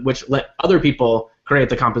which let other people create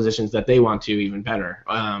the compositions that they want to even better,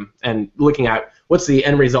 and looking at what's the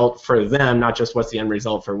end result for them, not just what's the end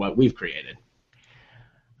result for what we've created.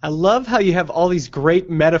 I love how you have all these great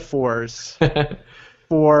metaphors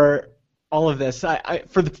for all of this.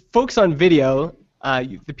 For the folks on video,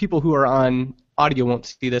 the people who are on audio won't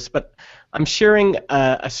see this, but I'm sharing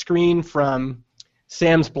a screen from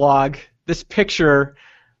Sam's blog. This picture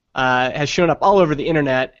has shown up all over the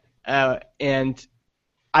internet, and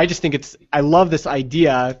I just think I love this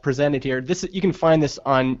idea presented here. You can find this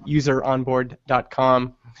on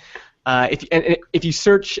useronboard.com. If you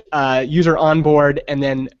search user onboard and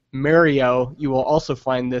then Mario, you will also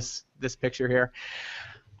find this picture here.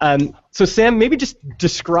 So Sam, maybe just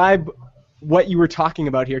describe what you were talking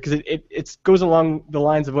about here, because it goes along the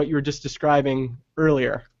lines of what you were just describing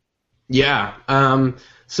earlier. Yeah.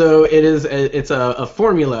 So it's a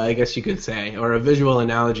formula, I guess you could say, or a visual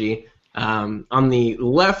analogy. On the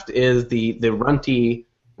left is the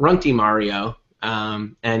runty Mario,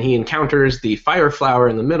 and he encounters the fire flower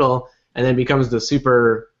in the middle, and then becomes the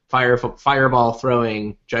super fireball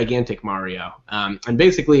throwing gigantic Mario. And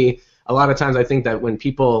basically, a lot of times I think that when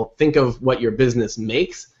people think of what your business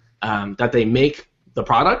makes, that they make the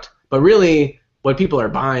product, but really what people are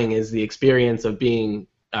buying is the experience of being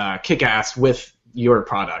kick-ass with your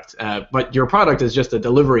product. But your product is just a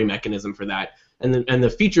delivery mechanism for that. And the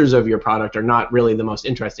features of your product are not really the most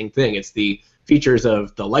interesting thing. It's the features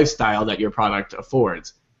of the lifestyle that your product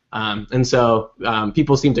affords. And so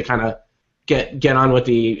people seem to kind of get on with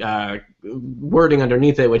the wording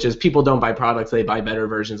underneath it, which is people don't buy products, they buy better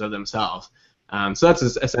versions of themselves. So that's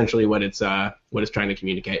essentially what it's trying to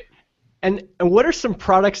communicate. And what are some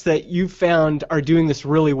products that you've found are doing this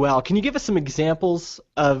really well? Can you give us some examples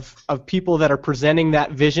of people that are presenting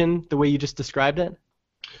that vision the way you just described it?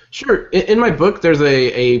 Sure. In my book, there's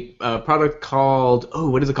a product called,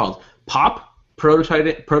 what is it called? POP,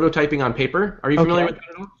 prototyping on paper. Are you familiar with that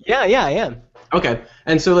at all? Yeah, I am. Okay.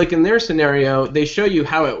 And so like in their scenario, they show you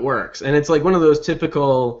how it works. And it's like one of those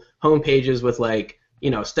typical home pages with like,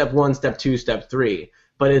 step 1, step 2, step 3.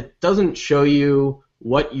 But it doesn't show you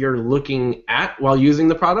what you're looking at while using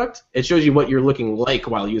the product. It shows you what you're looking like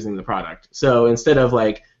while using the product. So instead of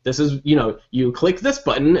like, this is, you click this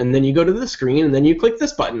button and then you go to the screen and then you click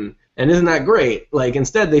this button. And isn't that great? Like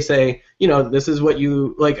instead they say, this is what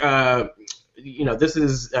you like, this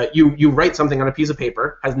is, you write something on a piece of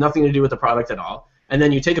paper, has nothing to do with the product at all. And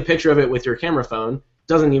then you take a picture of it with your camera phone,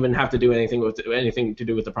 doesn't even have to do anything to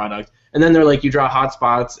do with the product. And then they're like, you draw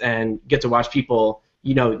hotspots and get to watch people,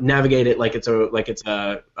 navigate it like it's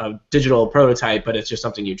a digital prototype, but it's just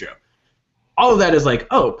something you drew. All of that is like,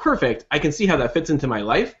 oh, perfect. I can see how that fits into my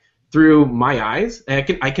life through my eyes.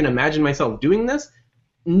 And I can imagine myself doing this.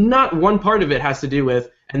 Not one part of it has to do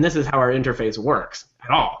with, and this is how our interface works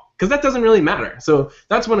at all, because that doesn't really matter. So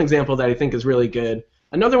that's one example that I think is really good.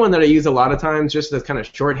 Another one that I use a lot of times, just as kind of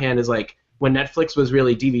shorthand, is like when Netflix was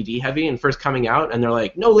really DVD heavy and first coming out, and they're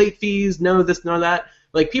like, no late fees, no this, no that.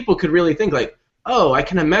 Like people could really think like, oh, I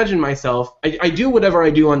can imagine myself. I do whatever I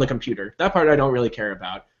do on the computer. That part I don't really care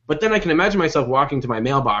about. But then I can imagine myself walking to my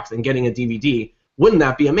mailbox and getting a DVD. Wouldn't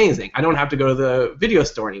that be amazing? I don't have to go to the video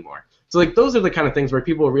store anymore. So like those are the kind of things where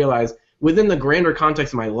people realize within the grander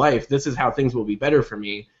context of my life, this is how things will be better for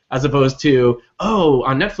me, as opposed to, oh,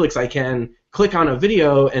 on Netflix I can click on a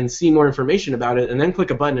video and see more information about it and then click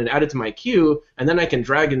a button and add it to my queue, and then I can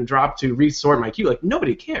drag and drop to resort my queue. Like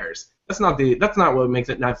nobody cares. That's not what makes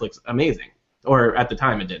it Netflix amazing. Or at the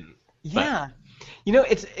time it didn't. Yeah.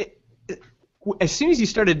 As soon as you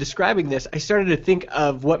started describing this, I started to think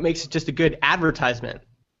of what makes it just a good advertisement.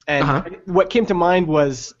 And what came to mind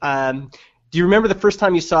was, do you remember the first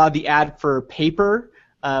time you saw the ad for Paper,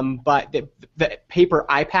 but the Paper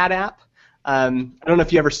iPad app? I don't know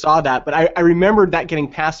if you ever saw that, but I remembered that getting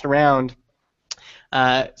passed around.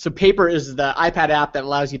 So Paper is the iPad app that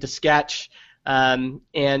allows you to sketch,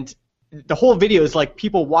 and the whole video is like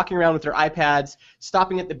people walking around with their iPads,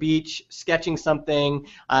 stopping at the beach, sketching something,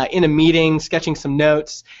 in a meeting, sketching some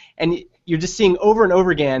notes, and you're just seeing over and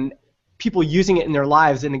over again people using it in their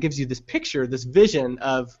lives, and it gives you this picture, this vision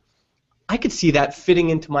of, I could see that fitting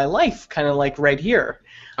into my life, kind of like right here.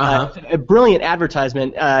 A brilliant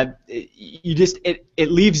advertisement.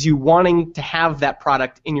 It leaves you wanting to have that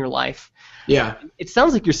product in your life. Yeah. It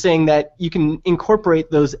sounds like you're saying that you can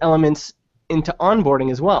incorporate those elements into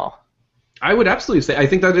onboarding as well. I would absolutely say, I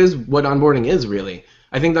think that is what onboarding is really.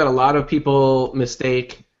 I think that a lot of people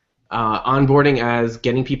mistake onboarding as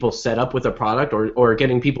getting people set up with a product or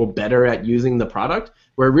getting people better at using the product,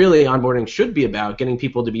 where really onboarding should be about getting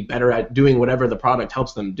people to be better at doing whatever the product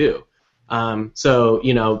helps them do.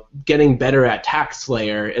 So, getting better at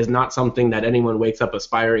TaxSlayer is not something that anyone wakes up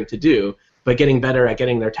aspiring to do, but getting better at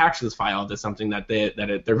getting their taxes filed is something that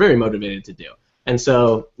they're very motivated to do. And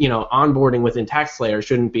so, onboarding within TaxSlayer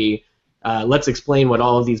shouldn't be, let's explain what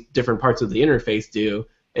all of these different parts of the interface do.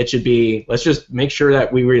 It should be, let's just make sure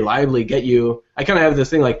that we reliably get you. I kind of have this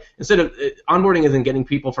thing like, instead of, onboarding isn't getting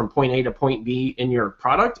people from point A to point B in your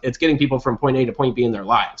product, it's getting people from point A to point B in their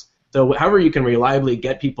lives. So however you can reliably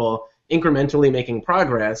get people incrementally making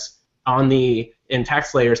progress on the in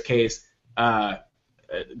TaxSlayer's case,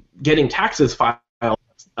 getting taxes filed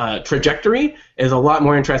trajectory is a lot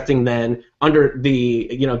more interesting than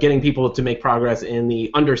getting people to make progress in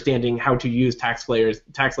the understanding how to use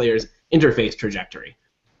TaxSlayer's interface trajectory.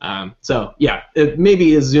 So yeah, it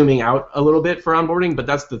maybe is zooming out a little bit for onboarding, but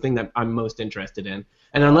that's the thing that I'm most interested in.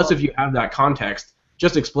 And unless if you have that context,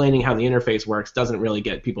 just explaining how the interface works doesn't really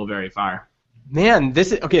get people very far. Man,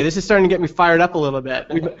 this is starting to get me fired up a little bit.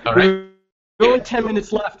 All right. We're only 10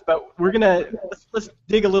 minutes left, but let's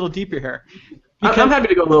dig a little deeper here. I'm happy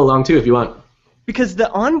to go a little long too if you want. Because the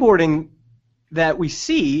onboarding that we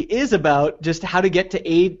see is about just how to get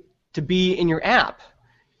to A to B in your app.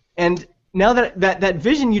 And now that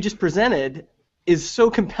vision you just presented is so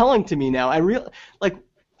compelling to me now.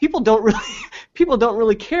 People don't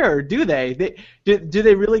really care, do they? Do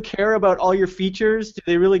they really care about all your features? Do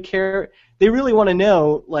they really care? They really want to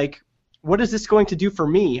know, like, what is this going to do for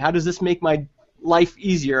me? How does this make my life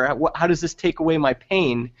easier? How does this take away my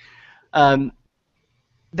pain?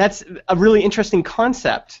 That's a really interesting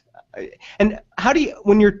concept. And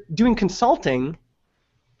when you're doing consulting,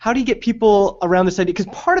 how do you get people around this idea? Because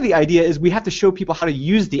part of the idea is we have to show people how to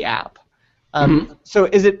use the app. So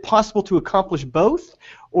is it possible to accomplish both?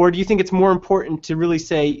 Or do you think it's more important to really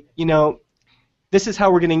say, this is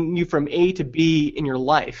how we're getting you from A to B in your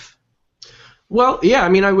life? Well, yeah, I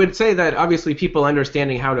mean, I would say that obviously people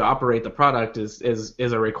understanding how to operate the product is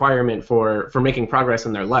a requirement for making progress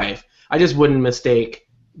in their life. I just wouldn't mistake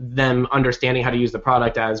them understanding how to use the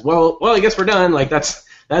product as, well, I guess we're done. Like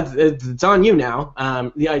it's on you now.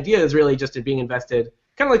 The idea is really just in being invested,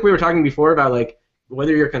 kind of like we were talking before about like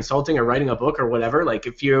whether you're consulting or writing a book or whatever. Like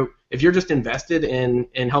if you're just invested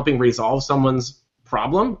in helping resolve someone's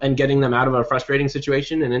problem and getting them out of a frustrating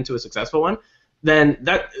situation and into a successful one, then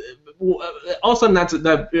that all of a sudden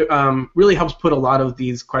that really helps put a lot of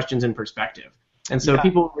these questions in perspective. And so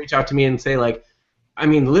people reach out to me and say, like, I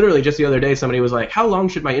mean, literally just the other day somebody was like, how long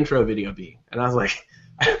should my intro video be? And I was like,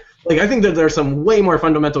 I think that there's some way more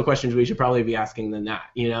fundamental questions we should probably be asking than that,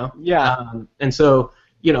 Yeah. And so,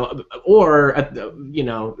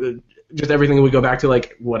 just everything would go back to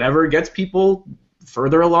like whatever gets people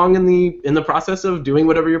further along in the process of doing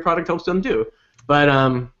whatever your product helps them do. But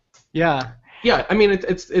yeah, I mean,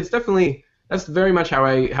 it's definitely, that's very much how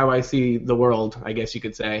I see the world, I guess you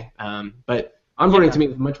could say. But onboarding to me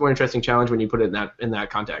is a much more interesting challenge when you put it in that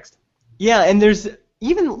context. Yeah, and there's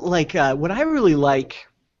even like what I really like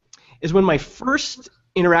is when my first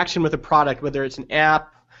interaction with a product, whether it's an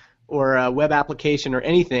app or a web application or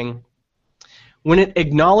anything, when it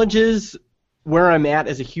acknowledges where I'm at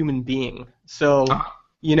as a human being. So,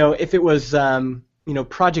 if it was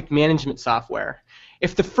project management software,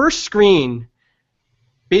 if the first screen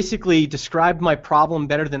basically described my problem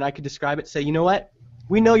better than I could describe it, say, you know what?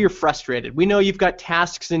 We know you're frustrated. We know you've got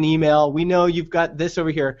tasks in email. We know you've got this over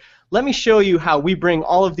here. Let me show you how we bring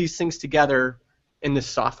all of these things together in this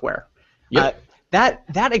software. Yep.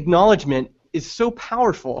 That acknowledgement is so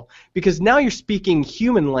powerful because now you're speaking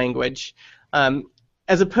human language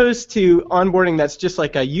as opposed to onboarding that's just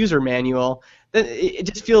like a user manual. It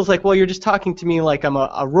just feels like, well, you're just talking to me like I'm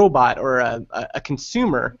a robot or a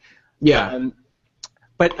consumer. Yeah.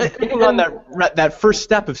 But taking on that first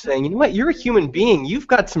step of saying, you know what, you're a human being. You've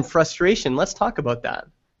got some frustration. Let's talk about that.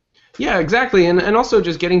 Yeah, exactly. And also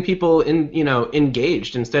just getting people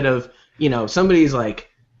engaged instead of, somebody's like,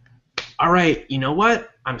 all right, you know what?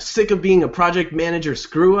 I'm sick of being a project manager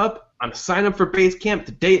screw up. I'm signing up for Basecamp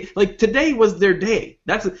today. Like today was their day.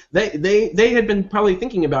 They had been probably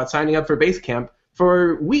thinking about signing up for Basecamp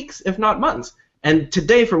for weeks, if not months. And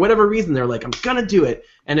today, for whatever reason, they're like, I'm going to do it.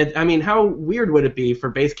 And how weird would it be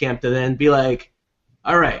for Basecamp to then be like,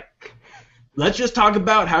 all right, let's just talk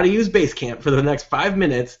about how to use Basecamp for the next 5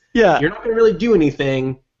 minutes. Yeah. You're not going to really do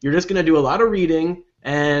anything. You're just going to do a lot of reading,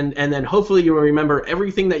 and then hopefully you will remember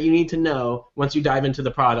everything that you need to know once you dive into the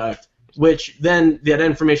product, which then that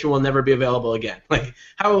information will never be available again.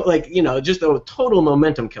 Just a total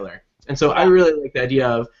momentum killer. And so I really like the idea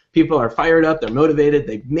of people are fired up, they're motivated,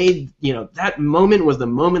 they've made, that moment was the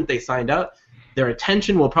moment they signed up. Their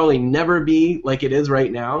attention will probably never be like it is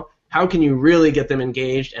right now. How can you really get them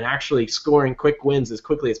engaged and actually scoring quick wins as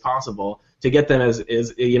quickly as possible to get them as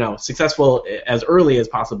successful as early as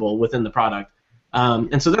possible within the product?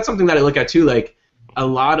 And so that's something that I look at too, like a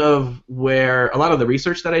lot of the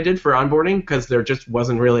research that I did for onboarding, because there just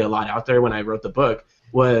wasn't really a lot out there when I wrote the book,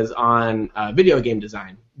 was on video game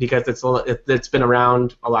design, because it's been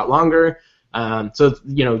around a lot longer. So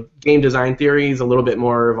game design theory is a little bit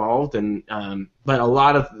more evolved, and but a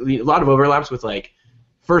lot of overlaps with like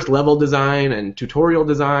first level design and tutorial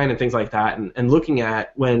design and things like that, and looking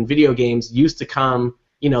at when video games used to come,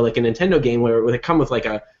 like a Nintendo game where it would come with like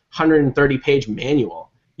a 130-page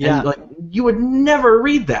manual. Yeah. And like you would never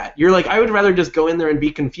read that. You're like, I would rather just go in there and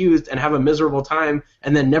be confused and have a miserable time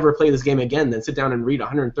and then never play this game again than sit down and read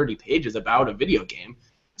 130 pages about a video game.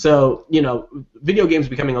 So, video games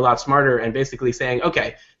becoming a lot smarter and basically saying,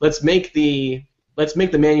 okay, let's make the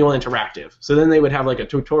manual interactive. So then they would have like a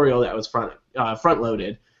tutorial that was front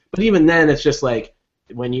loaded. But even then, it's just like,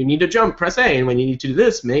 when you need to jump, press A, and when you need to do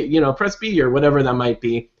this, press B or whatever that might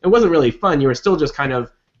be. It wasn't really fun. You were still just kind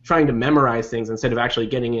of trying to memorize things instead of actually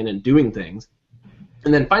getting in and doing things.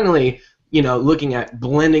 And then finally, looking at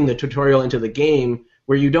blending the tutorial into the game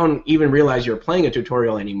where you don't even realize you're playing a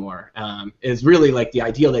tutorial anymore is really like the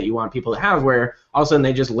ideal that you want people to have, where all of a sudden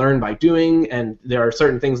they just learn by doing, and there are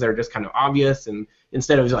certain things that are just kind of obvious, and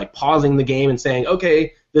instead of like pausing the game and saying,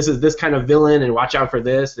 okay, this is this kind of villain and watch out for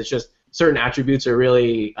this, it's just certain attributes are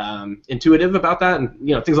really intuitive about that,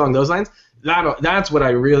 and things along those lines. That's what I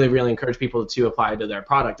really, really encourage people to apply to their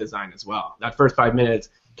product design as well. That first 5 minutes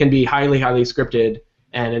can be highly, highly scripted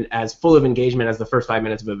and as full of engagement as the first 5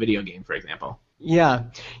 minutes of a video game, for example. Yeah.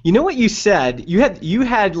 You know what you said? You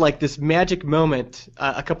had like this magic moment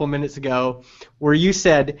a couple minutes ago where you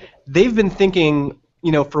said they've been thinking,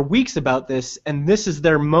 for weeks about this, and this is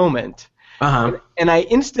their moment. Uh-huh. And I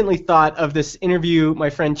instantly thought of this interview my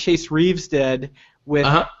friend Chase Reeves did with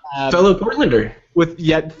fellow Portlander.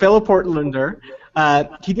 Fellow Portlander.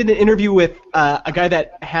 He did an interview with a guy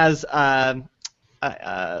that has a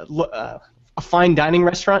fine dining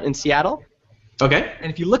restaurant in Seattle. Okay.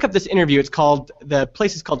 And if you look up this interview, the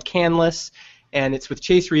place is called Canless, and it's with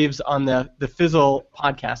Chase Reeves on the Fizzle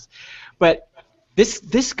podcast. But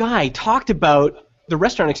this guy talked about the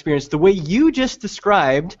restaurant experience the way you just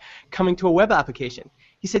described coming to a web application.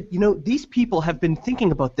 He said, these people have been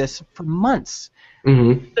thinking about this for months.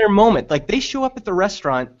 Mm-hmm. Their moment. Like, they show up at the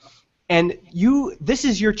restaurant, and this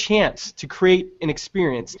is your chance to create an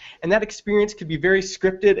experience. And that experience could be very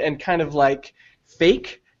scripted and kind of like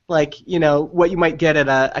fake, like, what you might get at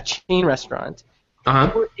a chain restaurant.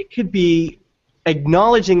 Uh-huh. Or it could be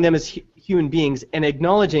acknowledging them as human beings and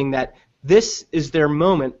acknowledging that this is their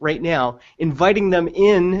moment right now, inviting them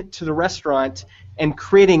in to the restaurant and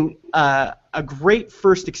creating a great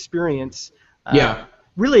first experience.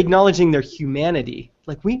 Really acknowledging their humanity.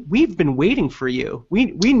 Like, we've been waiting for you.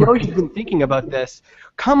 We know you've been thinking about this.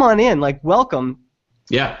 Come on in, like, welcome.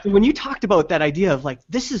 Yeah. So when you talked about that idea of, like,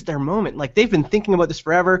 this is their moment, like, they've been thinking about this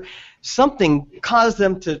forever, something caused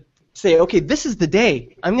them to say, okay, this is the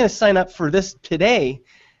day. I'm going to sign up for this today.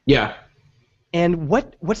 Yeah. And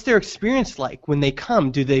what's their experience like when they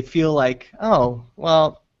come? Do they feel like, oh,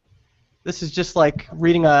 well, this is just like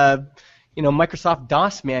reading a Microsoft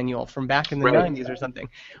DOS manual from back in the 90s or something?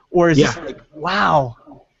 Or is this like, wow,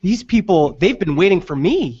 these people, they've been waiting for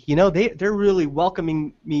me. They're really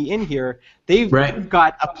welcoming me in here. They've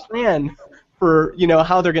got a plan for,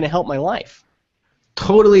 how they're going to help my life.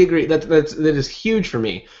 Totally agree. That is huge for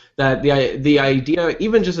me. That the idea,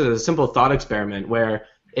 even just as a simple thought experiment, where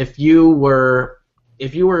if you were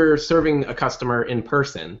serving a customer in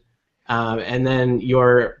person, and then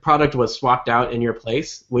your product was swapped out in your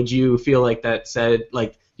place, would you feel like that said,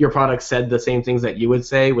 like, your product said the same things that you would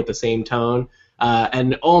say with the same tone?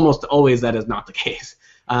 And almost always that is not the case.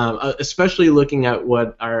 Especially looking at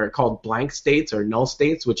what are called blank states or null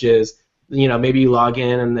states, which is, maybe you log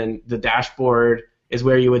in and then the dashboard is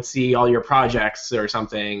where you would see all your projects or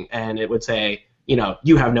something, and it would say,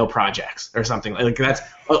 you have no projects or something. Like, that's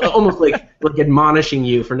almost like admonishing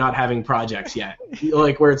you for not having projects yet.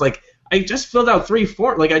 Like, where it's like, I just filled out 3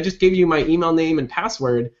 forms. Like, I just gave you my email name and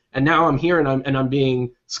password, and now I'm here and I'm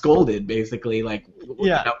being scolded, basically. Like,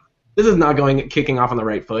 this is not kicking off on the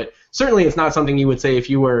right foot. Certainly, it's not something you would say if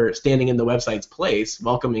you were standing in the website's place,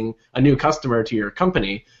 welcoming a new customer to your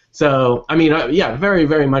company. So, I mean, very,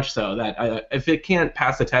 very much so. That if it can't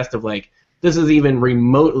pass the test of, like, this is even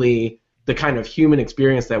remotely the kind of human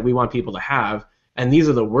experience that we want people to have, and these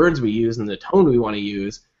are the words we use and the tone we want to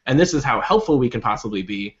use, and this is how helpful we can possibly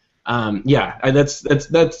be. That's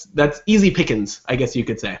easy pickings, I guess you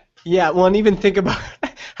could say. Yeah, well, and even think about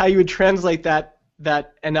how you would translate that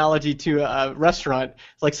analogy to a restaurant.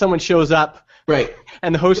 It's like someone shows up, right,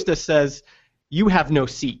 and the hostess says, "You have no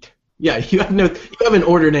seat." Yeah, you haven't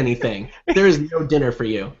ordered anything. There is no dinner for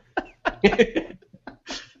you.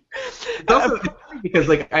 It's also because,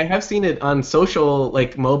 like, I have seen it on social,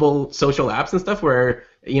 like, mobile social apps and stuff where,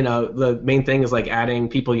 the main thing is, like, adding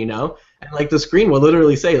people and, like, the screen will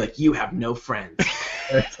literally say, like, you have no friends.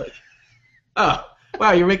 It's like, oh,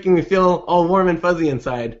 wow, you're making me feel all warm and fuzzy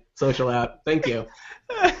inside, social app. Thank you.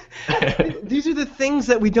 These are the things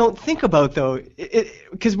that we don't think about, though,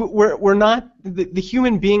 because we're not the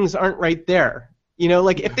human beings aren't right there. You know,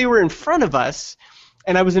 like if they were in front of us,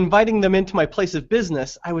 and I was inviting them into my place of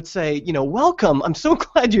business, I would say, you know, welcome. I'm so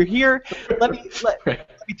glad you're here. Let me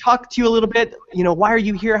talk to you a little bit. You know, why are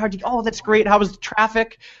you here? Oh, that's great. How was the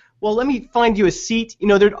traffic? Well, let me find you a seat. You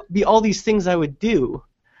know, there'd be all these things I would do.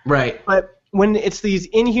 Right. But when it's these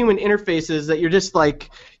inhuman interfaces that you're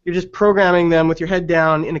just programming them with your head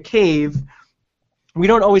down in a cave, we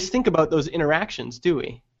don't always think about those interactions, do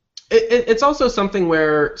we? It's also something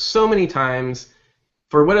where so many times,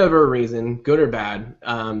 for whatever reason, good or bad,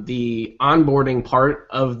 the onboarding part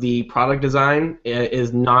of the product design is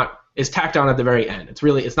tacked on at the very end.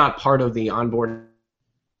 It's not part of the onboarding.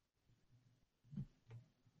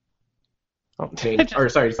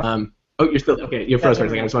 You're still okay. You're frozen for a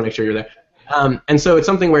second. I just want to make sure you're there. And so it's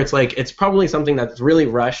something where it's probably something that's really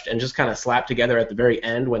rushed and just kind of slapped together at the very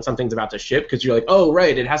end when something's about to ship, because you're like, oh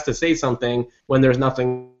right, it has to say something when there's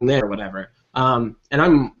nothing there or whatever. And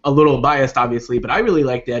I'm a little biased, obviously, but I really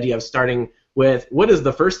like the idea of starting with what is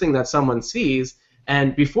the first thing that someone sees,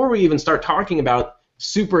 and before we even start talking about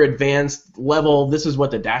super advanced level, this is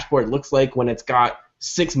what the dashboard looks like when it's got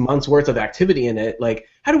 6 months worth of activity in it. Like,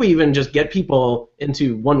 how do we even just get people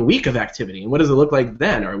into 1 week of activity? And what does it look like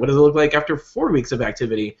then? Or what does it look like after 4 weeks of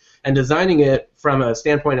activity? And designing it from a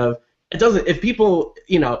standpoint of, if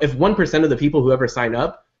 1% of the people who ever sign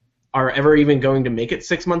up are ever even going to make it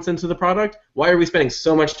 6 months into the product, why are we spending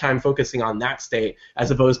so much time focusing on that state as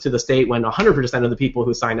opposed to the state when 100% of the people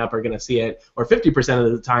who sign up are going to see it, or 50%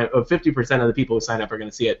 of the time, or 50% of the people who sign up are going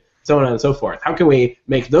to see it, so on and so forth? How can we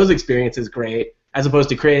make those experiences great, as opposed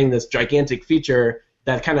to creating this gigantic feature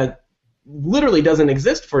that kind of literally doesn't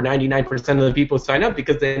exist for 99% of the people who sign up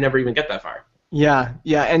because they never even get that far? Yeah,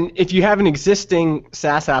 and if you have an existing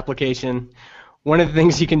SaaS application, one of the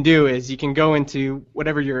things you can do is you can go into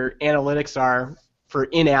whatever your analytics are for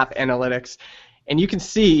in-app analytics, and you can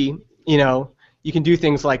see, you can do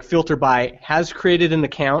things like filter by has created an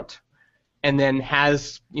account and then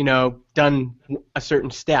has, done a certain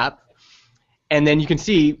step. And then you can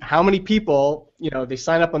see how many people, they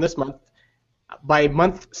sign up on this month. By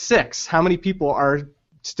month 6, how many people are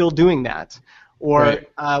still doing that? Or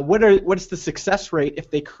right. What's the success rate if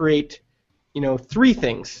they create, 3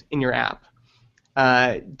 things in your app?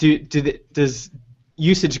 Does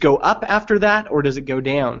usage go up after that, or does it go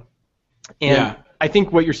down? And yeah. I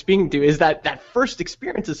think what you're speaking to is that first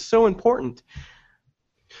experience is so important.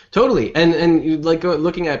 Totally, and like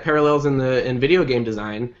looking at parallels in video game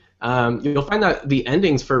design. You'll find that the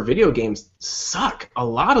endings for video games suck a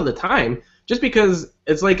lot of the time, just because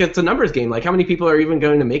it's a numbers game. Like, how many people are even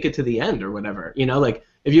going to make it to the end or whatever? Like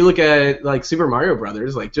if you look at like Super Mario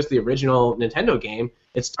Brothers, like just the original Nintendo game,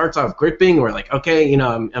 it starts off gripping. We're like, okay,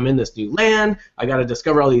 I'm in this new land. I got to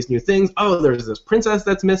discover all these new things. Oh, there's this princess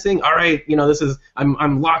that's missing. All right,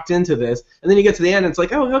 I'm locked into this. And then you get to the end, and it's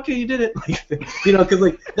like, oh, okay, you did it.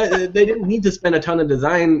 Because they didn't need to spend a ton of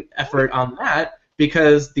design effort on that,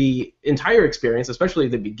 because the entire experience, especially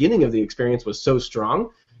the beginning of the experience, was so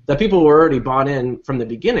strong that people were already bought in from the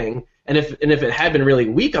beginning. And if it had been really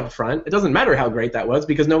weak up front, it doesn't matter how great that was,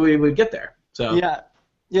 because nobody would get there. So yeah.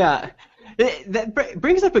 That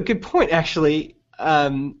brings up a good point, actually,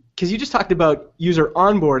 because you just talked about user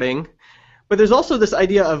onboarding, but there's also this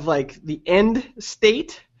idea of like the end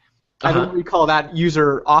state. I don't know what you call that,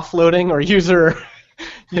 user offloading or user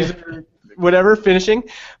whatever, finishing.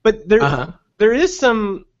 But there is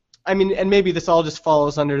some, and maybe this all just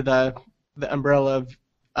falls under the umbrella of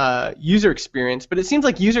user experience, but it seems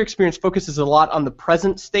like user experience focuses a lot on the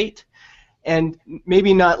present state, and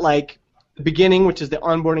maybe not like the beginning, which is the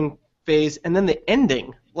onboarding phase, and then the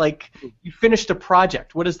ending. Like, you finished a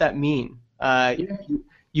project. What does that mean?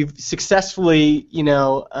 You've successfully,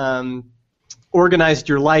 organized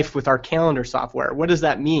your life with our calendar software. What does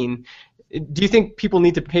that mean? Do you think people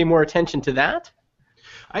need to pay more attention to that?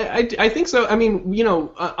 I think so.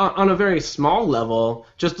 On a very small level,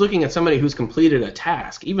 just looking at somebody who's completed a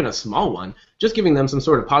task, even a small one, just giving them some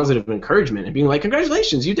sort of positive encouragement and being like,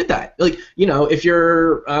 congratulations, you did that. Like, if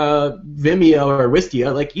you're Vimeo or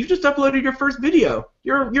Wistia, like, you just uploaded your first video.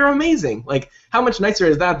 You're amazing. Like, how much nicer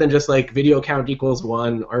is that than just like video count equals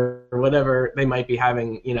 1 or whatever they might be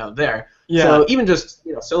having, there. Yeah. So even just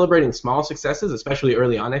celebrating small successes, especially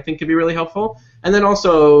early on, I think could be really helpful. And then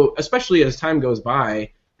also, especially as time goes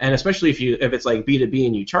by, and especially if it's like B2B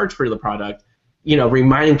and you charge for the product,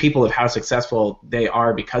 reminding people of how successful they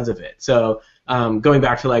are because of it. So going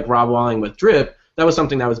back to like Rob Walling with Drip, that was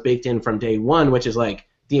something that was baked in from day one, which is like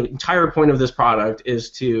the entire point of this product is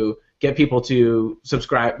to get people to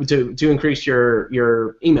subscribe to increase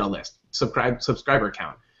your email list, subscriber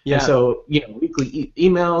count. Yeah. And so, weekly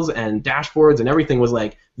emails and dashboards and everything was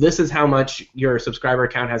like, this is how much your subscriber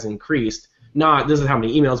count has increased, not this is how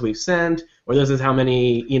many emails we've sent, or this is how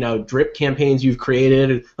many, drip campaigns you've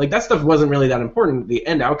created. Like, that stuff wasn't really that important. The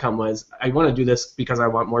end outcome was, I want to do this because I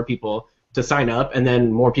want more people to sign up and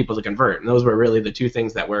then more people to convert. And those were really the two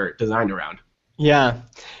things that were designed around. Yeah.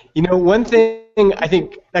 One thing I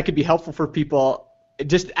think that could be helpful for people,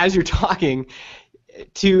 just as you're talking,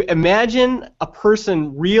 to imagine a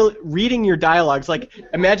person reading your dialogues. Like,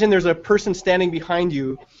 imagine there's a person standing behind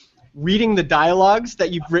you reading the dialogues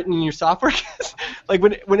that you've written in your software. Like,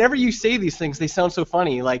 whenever you say these things, they sound so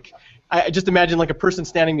funny. Like, I just imagine like a person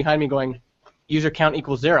standing behind me going, user count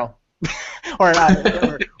equals 0.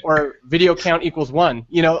 or video count equals 1.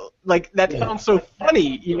 Like, that sounds so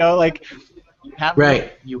funny. Like,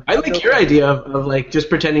 right. I like your idea of like just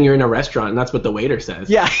pretending you're in a restaurant and that's what the waiter says.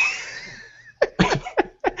 Yeah.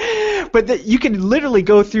 But you can literally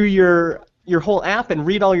go through your whole app and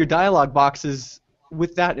read all your dialogue boxes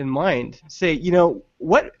with that in mind. Say,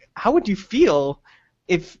 how would you feel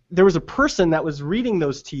if there was a person that was reading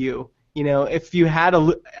those to you? If you had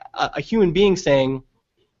a human being saying,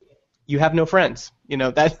 "You have no friends,"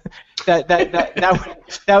 that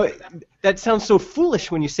sounds so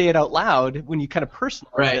foolish when you say it out loud, when you kind of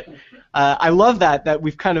personalize it. I love that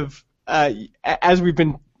we've kind of, as we've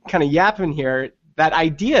been kind of yapping here, that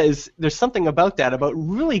idea is, there's something about that, about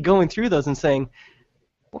really going through those and saying,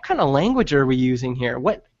 what kind of language are we using here?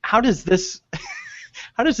 How does this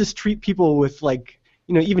treat people with, like,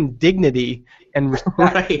 even dignity and respect?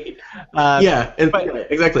 Right.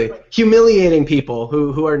 Exactly. Humiliating people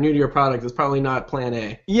who are new to your product is probably not plan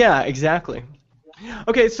A. Yeah, exactly.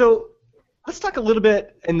 Okay, so let's talk a little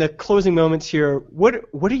bit in the closing moments here. What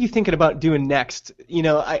are you thinking about doing next?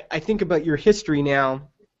 I think about your history now.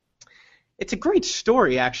 It's a great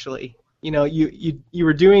story, actually. You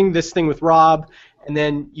were doing this thing with Rob, and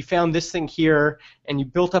then you found this thing here, and you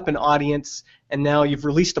built up an audience, and now you've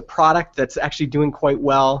released a product that's actually doing quite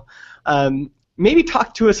well. Maybe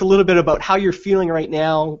talk to us a little bit about how you're feeling right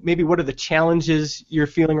now, maybe what are the challenges you're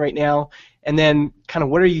feeling right now, and then kind of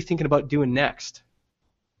what are you thinking about doing next?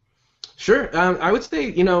 Sure. I would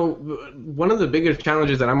say, one of the biggest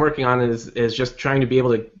challenges that I'm working on is just trying to be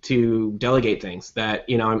able to delegate things. That,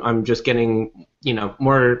 I'm just getting,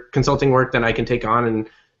 more consulting work than I can take on, and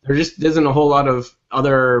there just isn't a whole lot of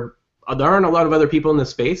there aren't a lot of other people in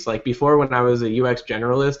this space. Like before, when I was a UX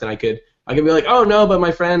generalist, and I could be like, oh no, but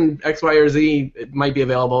my friend X, Y, or Z might be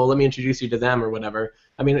available. Let me introduce you to them or whatever.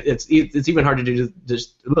 I mean, it's even hard to do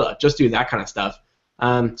just do that kind of stuff.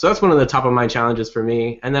 So that's one of the top of mind challenges for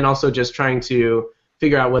me, and then also just trying to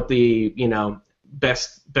figure out what the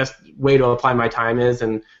best way to apply my time is,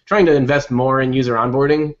 and trying to invest more in user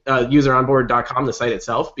onboarding, useronboard.com, the site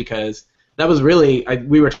itself, because that was really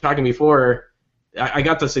we were talking before. I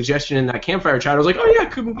got the suggestion in that campfire chat. I was like, oh yeah,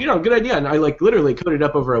 good idea, and I like literally coded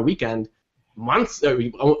up over a weekend, almost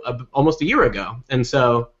a year ago, and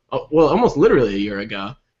so almost literally a year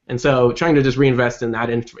ago. And so trying to just reinvest in that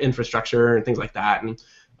infrastructure and things like that. And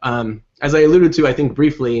as I alluded to, I think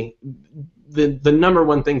briefly, the number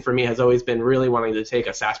one thing for me has always been really wanting to take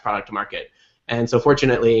a SaaS product to market. And so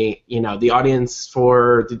fortunately, the audience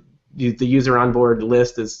for the user onboard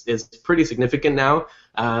list is pretty significant now.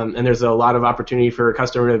 And there's a lot of opportunity for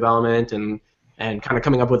customer development and kind of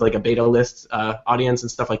coming up with like a beta list audience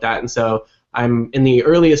and stuff like that. And so I'm in the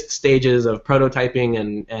earliest stages of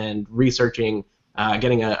prototyping and researching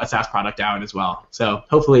getting a SaaS product out as well. So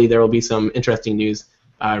hopefully there will be some interesting news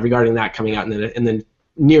regarding that coming out in the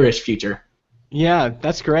nearish future. Yeah,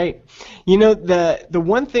 that's great. The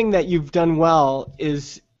one thing that you've done well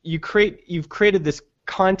is you've created this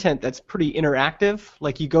content that's pretty interactive.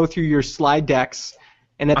 Like you go through your slide decks,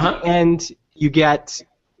 and at the end you get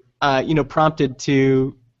prompted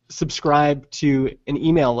to subscribe to an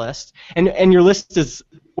email list. And your list is,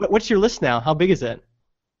 what's your list now? How big is it?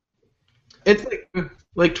 It's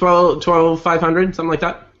like 12,500, something like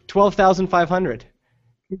that. 12,500.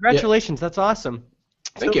 Congratulations, That's awesome.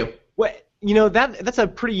 Thank you. That's a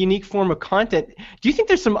pretty unique form of content. Do you think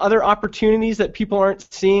there's some other opportunities that people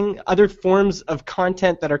aren't seeing, other forms of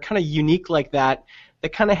content that are kind of unique like that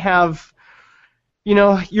kind of have,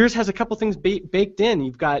 yours has a couple things baked in.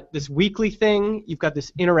 You've got this weekly thing, you've got this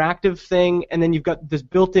interactive thing, and then you've got this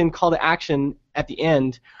built-in call to action at the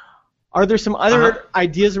end. Are there some other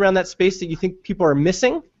ideas around that space that you think people are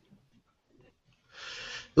missing?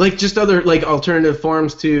 Like just other like alternative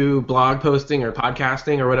forms to blog posting or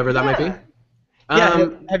podcasting or whatever that might be? Yeah.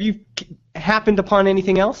 Have you happened upon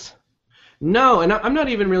anything else? No, and I'm not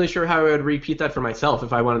even really sure how I would repeat that for myself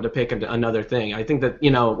if I wanted to pick another thing. I think that,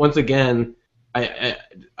 once again, I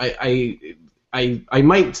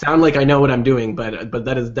might sound like I know what I'm doing, but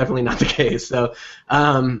that is definitely not the case. So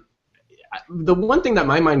the one thing that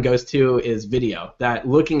my mind goes to is video. That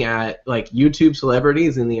looking at like YouTube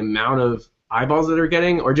celebrities and the amount of eyeballs that they're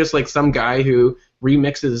getting, or just like some guy who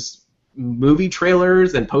remixes movie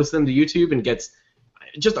trailers and posts them to YouTube and gets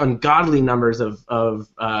just ungodly numbers of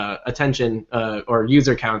attention or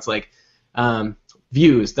user counts, like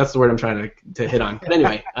views. That's the word I'm trying to hit on. But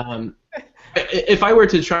anyway, if I were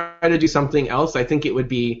to try to do something else, I think it would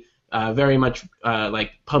be very much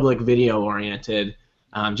like public video oriented.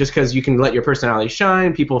 Just because you can let your personality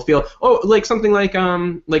shine, people feel like something like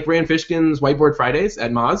Rand Fishkin's Whiteboard Fridays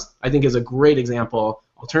at Moz, I think is a great example.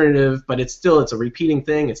 Alternative, but it's a repeating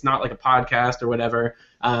thing. It's not like a podcast or whatever.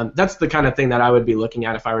 That's the kind of thing that I would be looking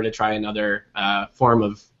at if I were to try another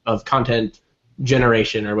form of content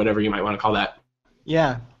generation or whatever you might want to call that.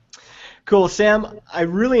 Yeah. Cool. Sam, I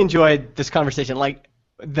really enjoyed this conversation. Like,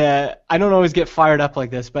 I don't always get fired up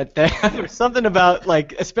like this, but there's something about,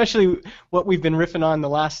 like, especially what we've been riffing on the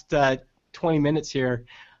last 20 minutes here,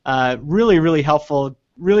 really, really helpful.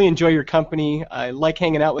 Really enjoy your company. I like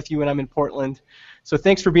hanging out with you when I'm in Portland. So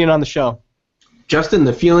thanks for being on the show. Justin,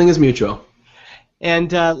 the feeling is mutual.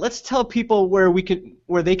 And let's tell people where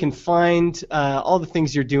they can find all the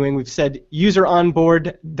things you're doing. We've said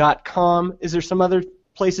useronboard.com. Is there some other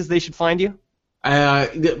places they should find you?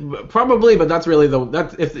 Probably, but that's really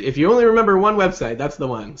if you only remember one website, that's the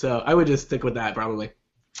one. So I would just stick with that probably.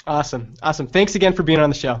 Awesome. Thanks again for being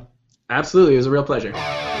on the show. Absolutely, it was a real pleasure.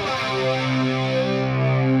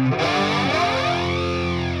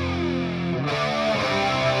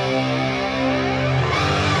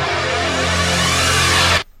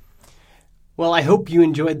 Well, I hope you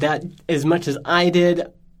enjoyed that as much as I did.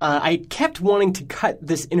 I kept wanting to cut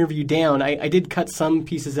this interview down. I did cut some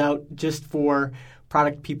pieces out just for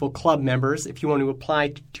Product People Club members. If you want to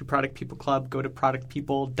apply to Product People Club, go to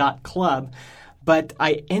productpeople.club. But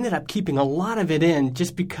I ended up keeping a lot of it in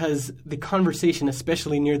just because the conversation,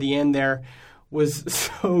 especially near the end there, was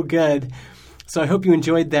so good. So I hope you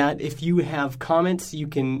enjoyed that. If you have comments, you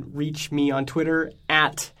can reach me on Twitter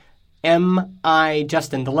at M-I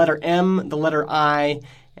Justin, the letter M, the letter I,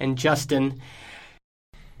 and Justin.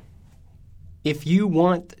 If you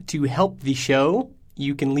want to help the show,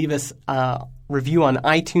 you can leave us a review on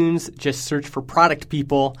iTunes. Just search for Product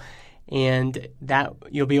People, and that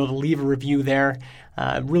you'll be able to leave a review there.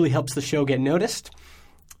 It really helps the show get noticed.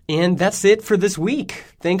 And that's it for this week.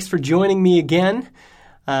 Thanks for joining me again.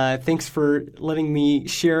 Thanks for letting me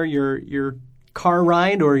share your car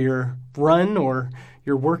ride or your run or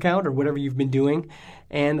your workout or whatever you've been doing.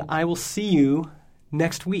 And I will see you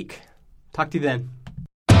next week. Talk to you then.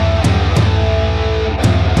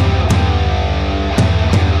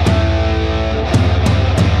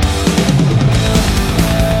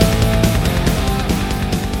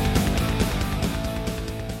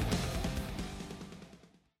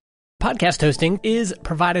 Podcast hosting is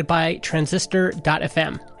provided by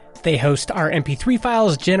Transistor.fm. They host our MP3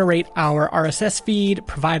 files, generate our RSS feed,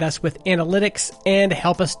 provide us with analytics, and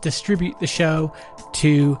help us distribute the show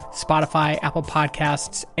to Spotify, Apple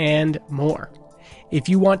Podcasts, and more. If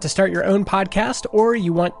you want to start your own podcast or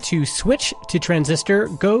you want to switch to Transistor,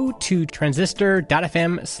 go to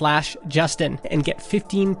transistor.fm/Justin and get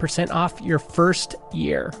 15% off your first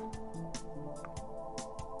year.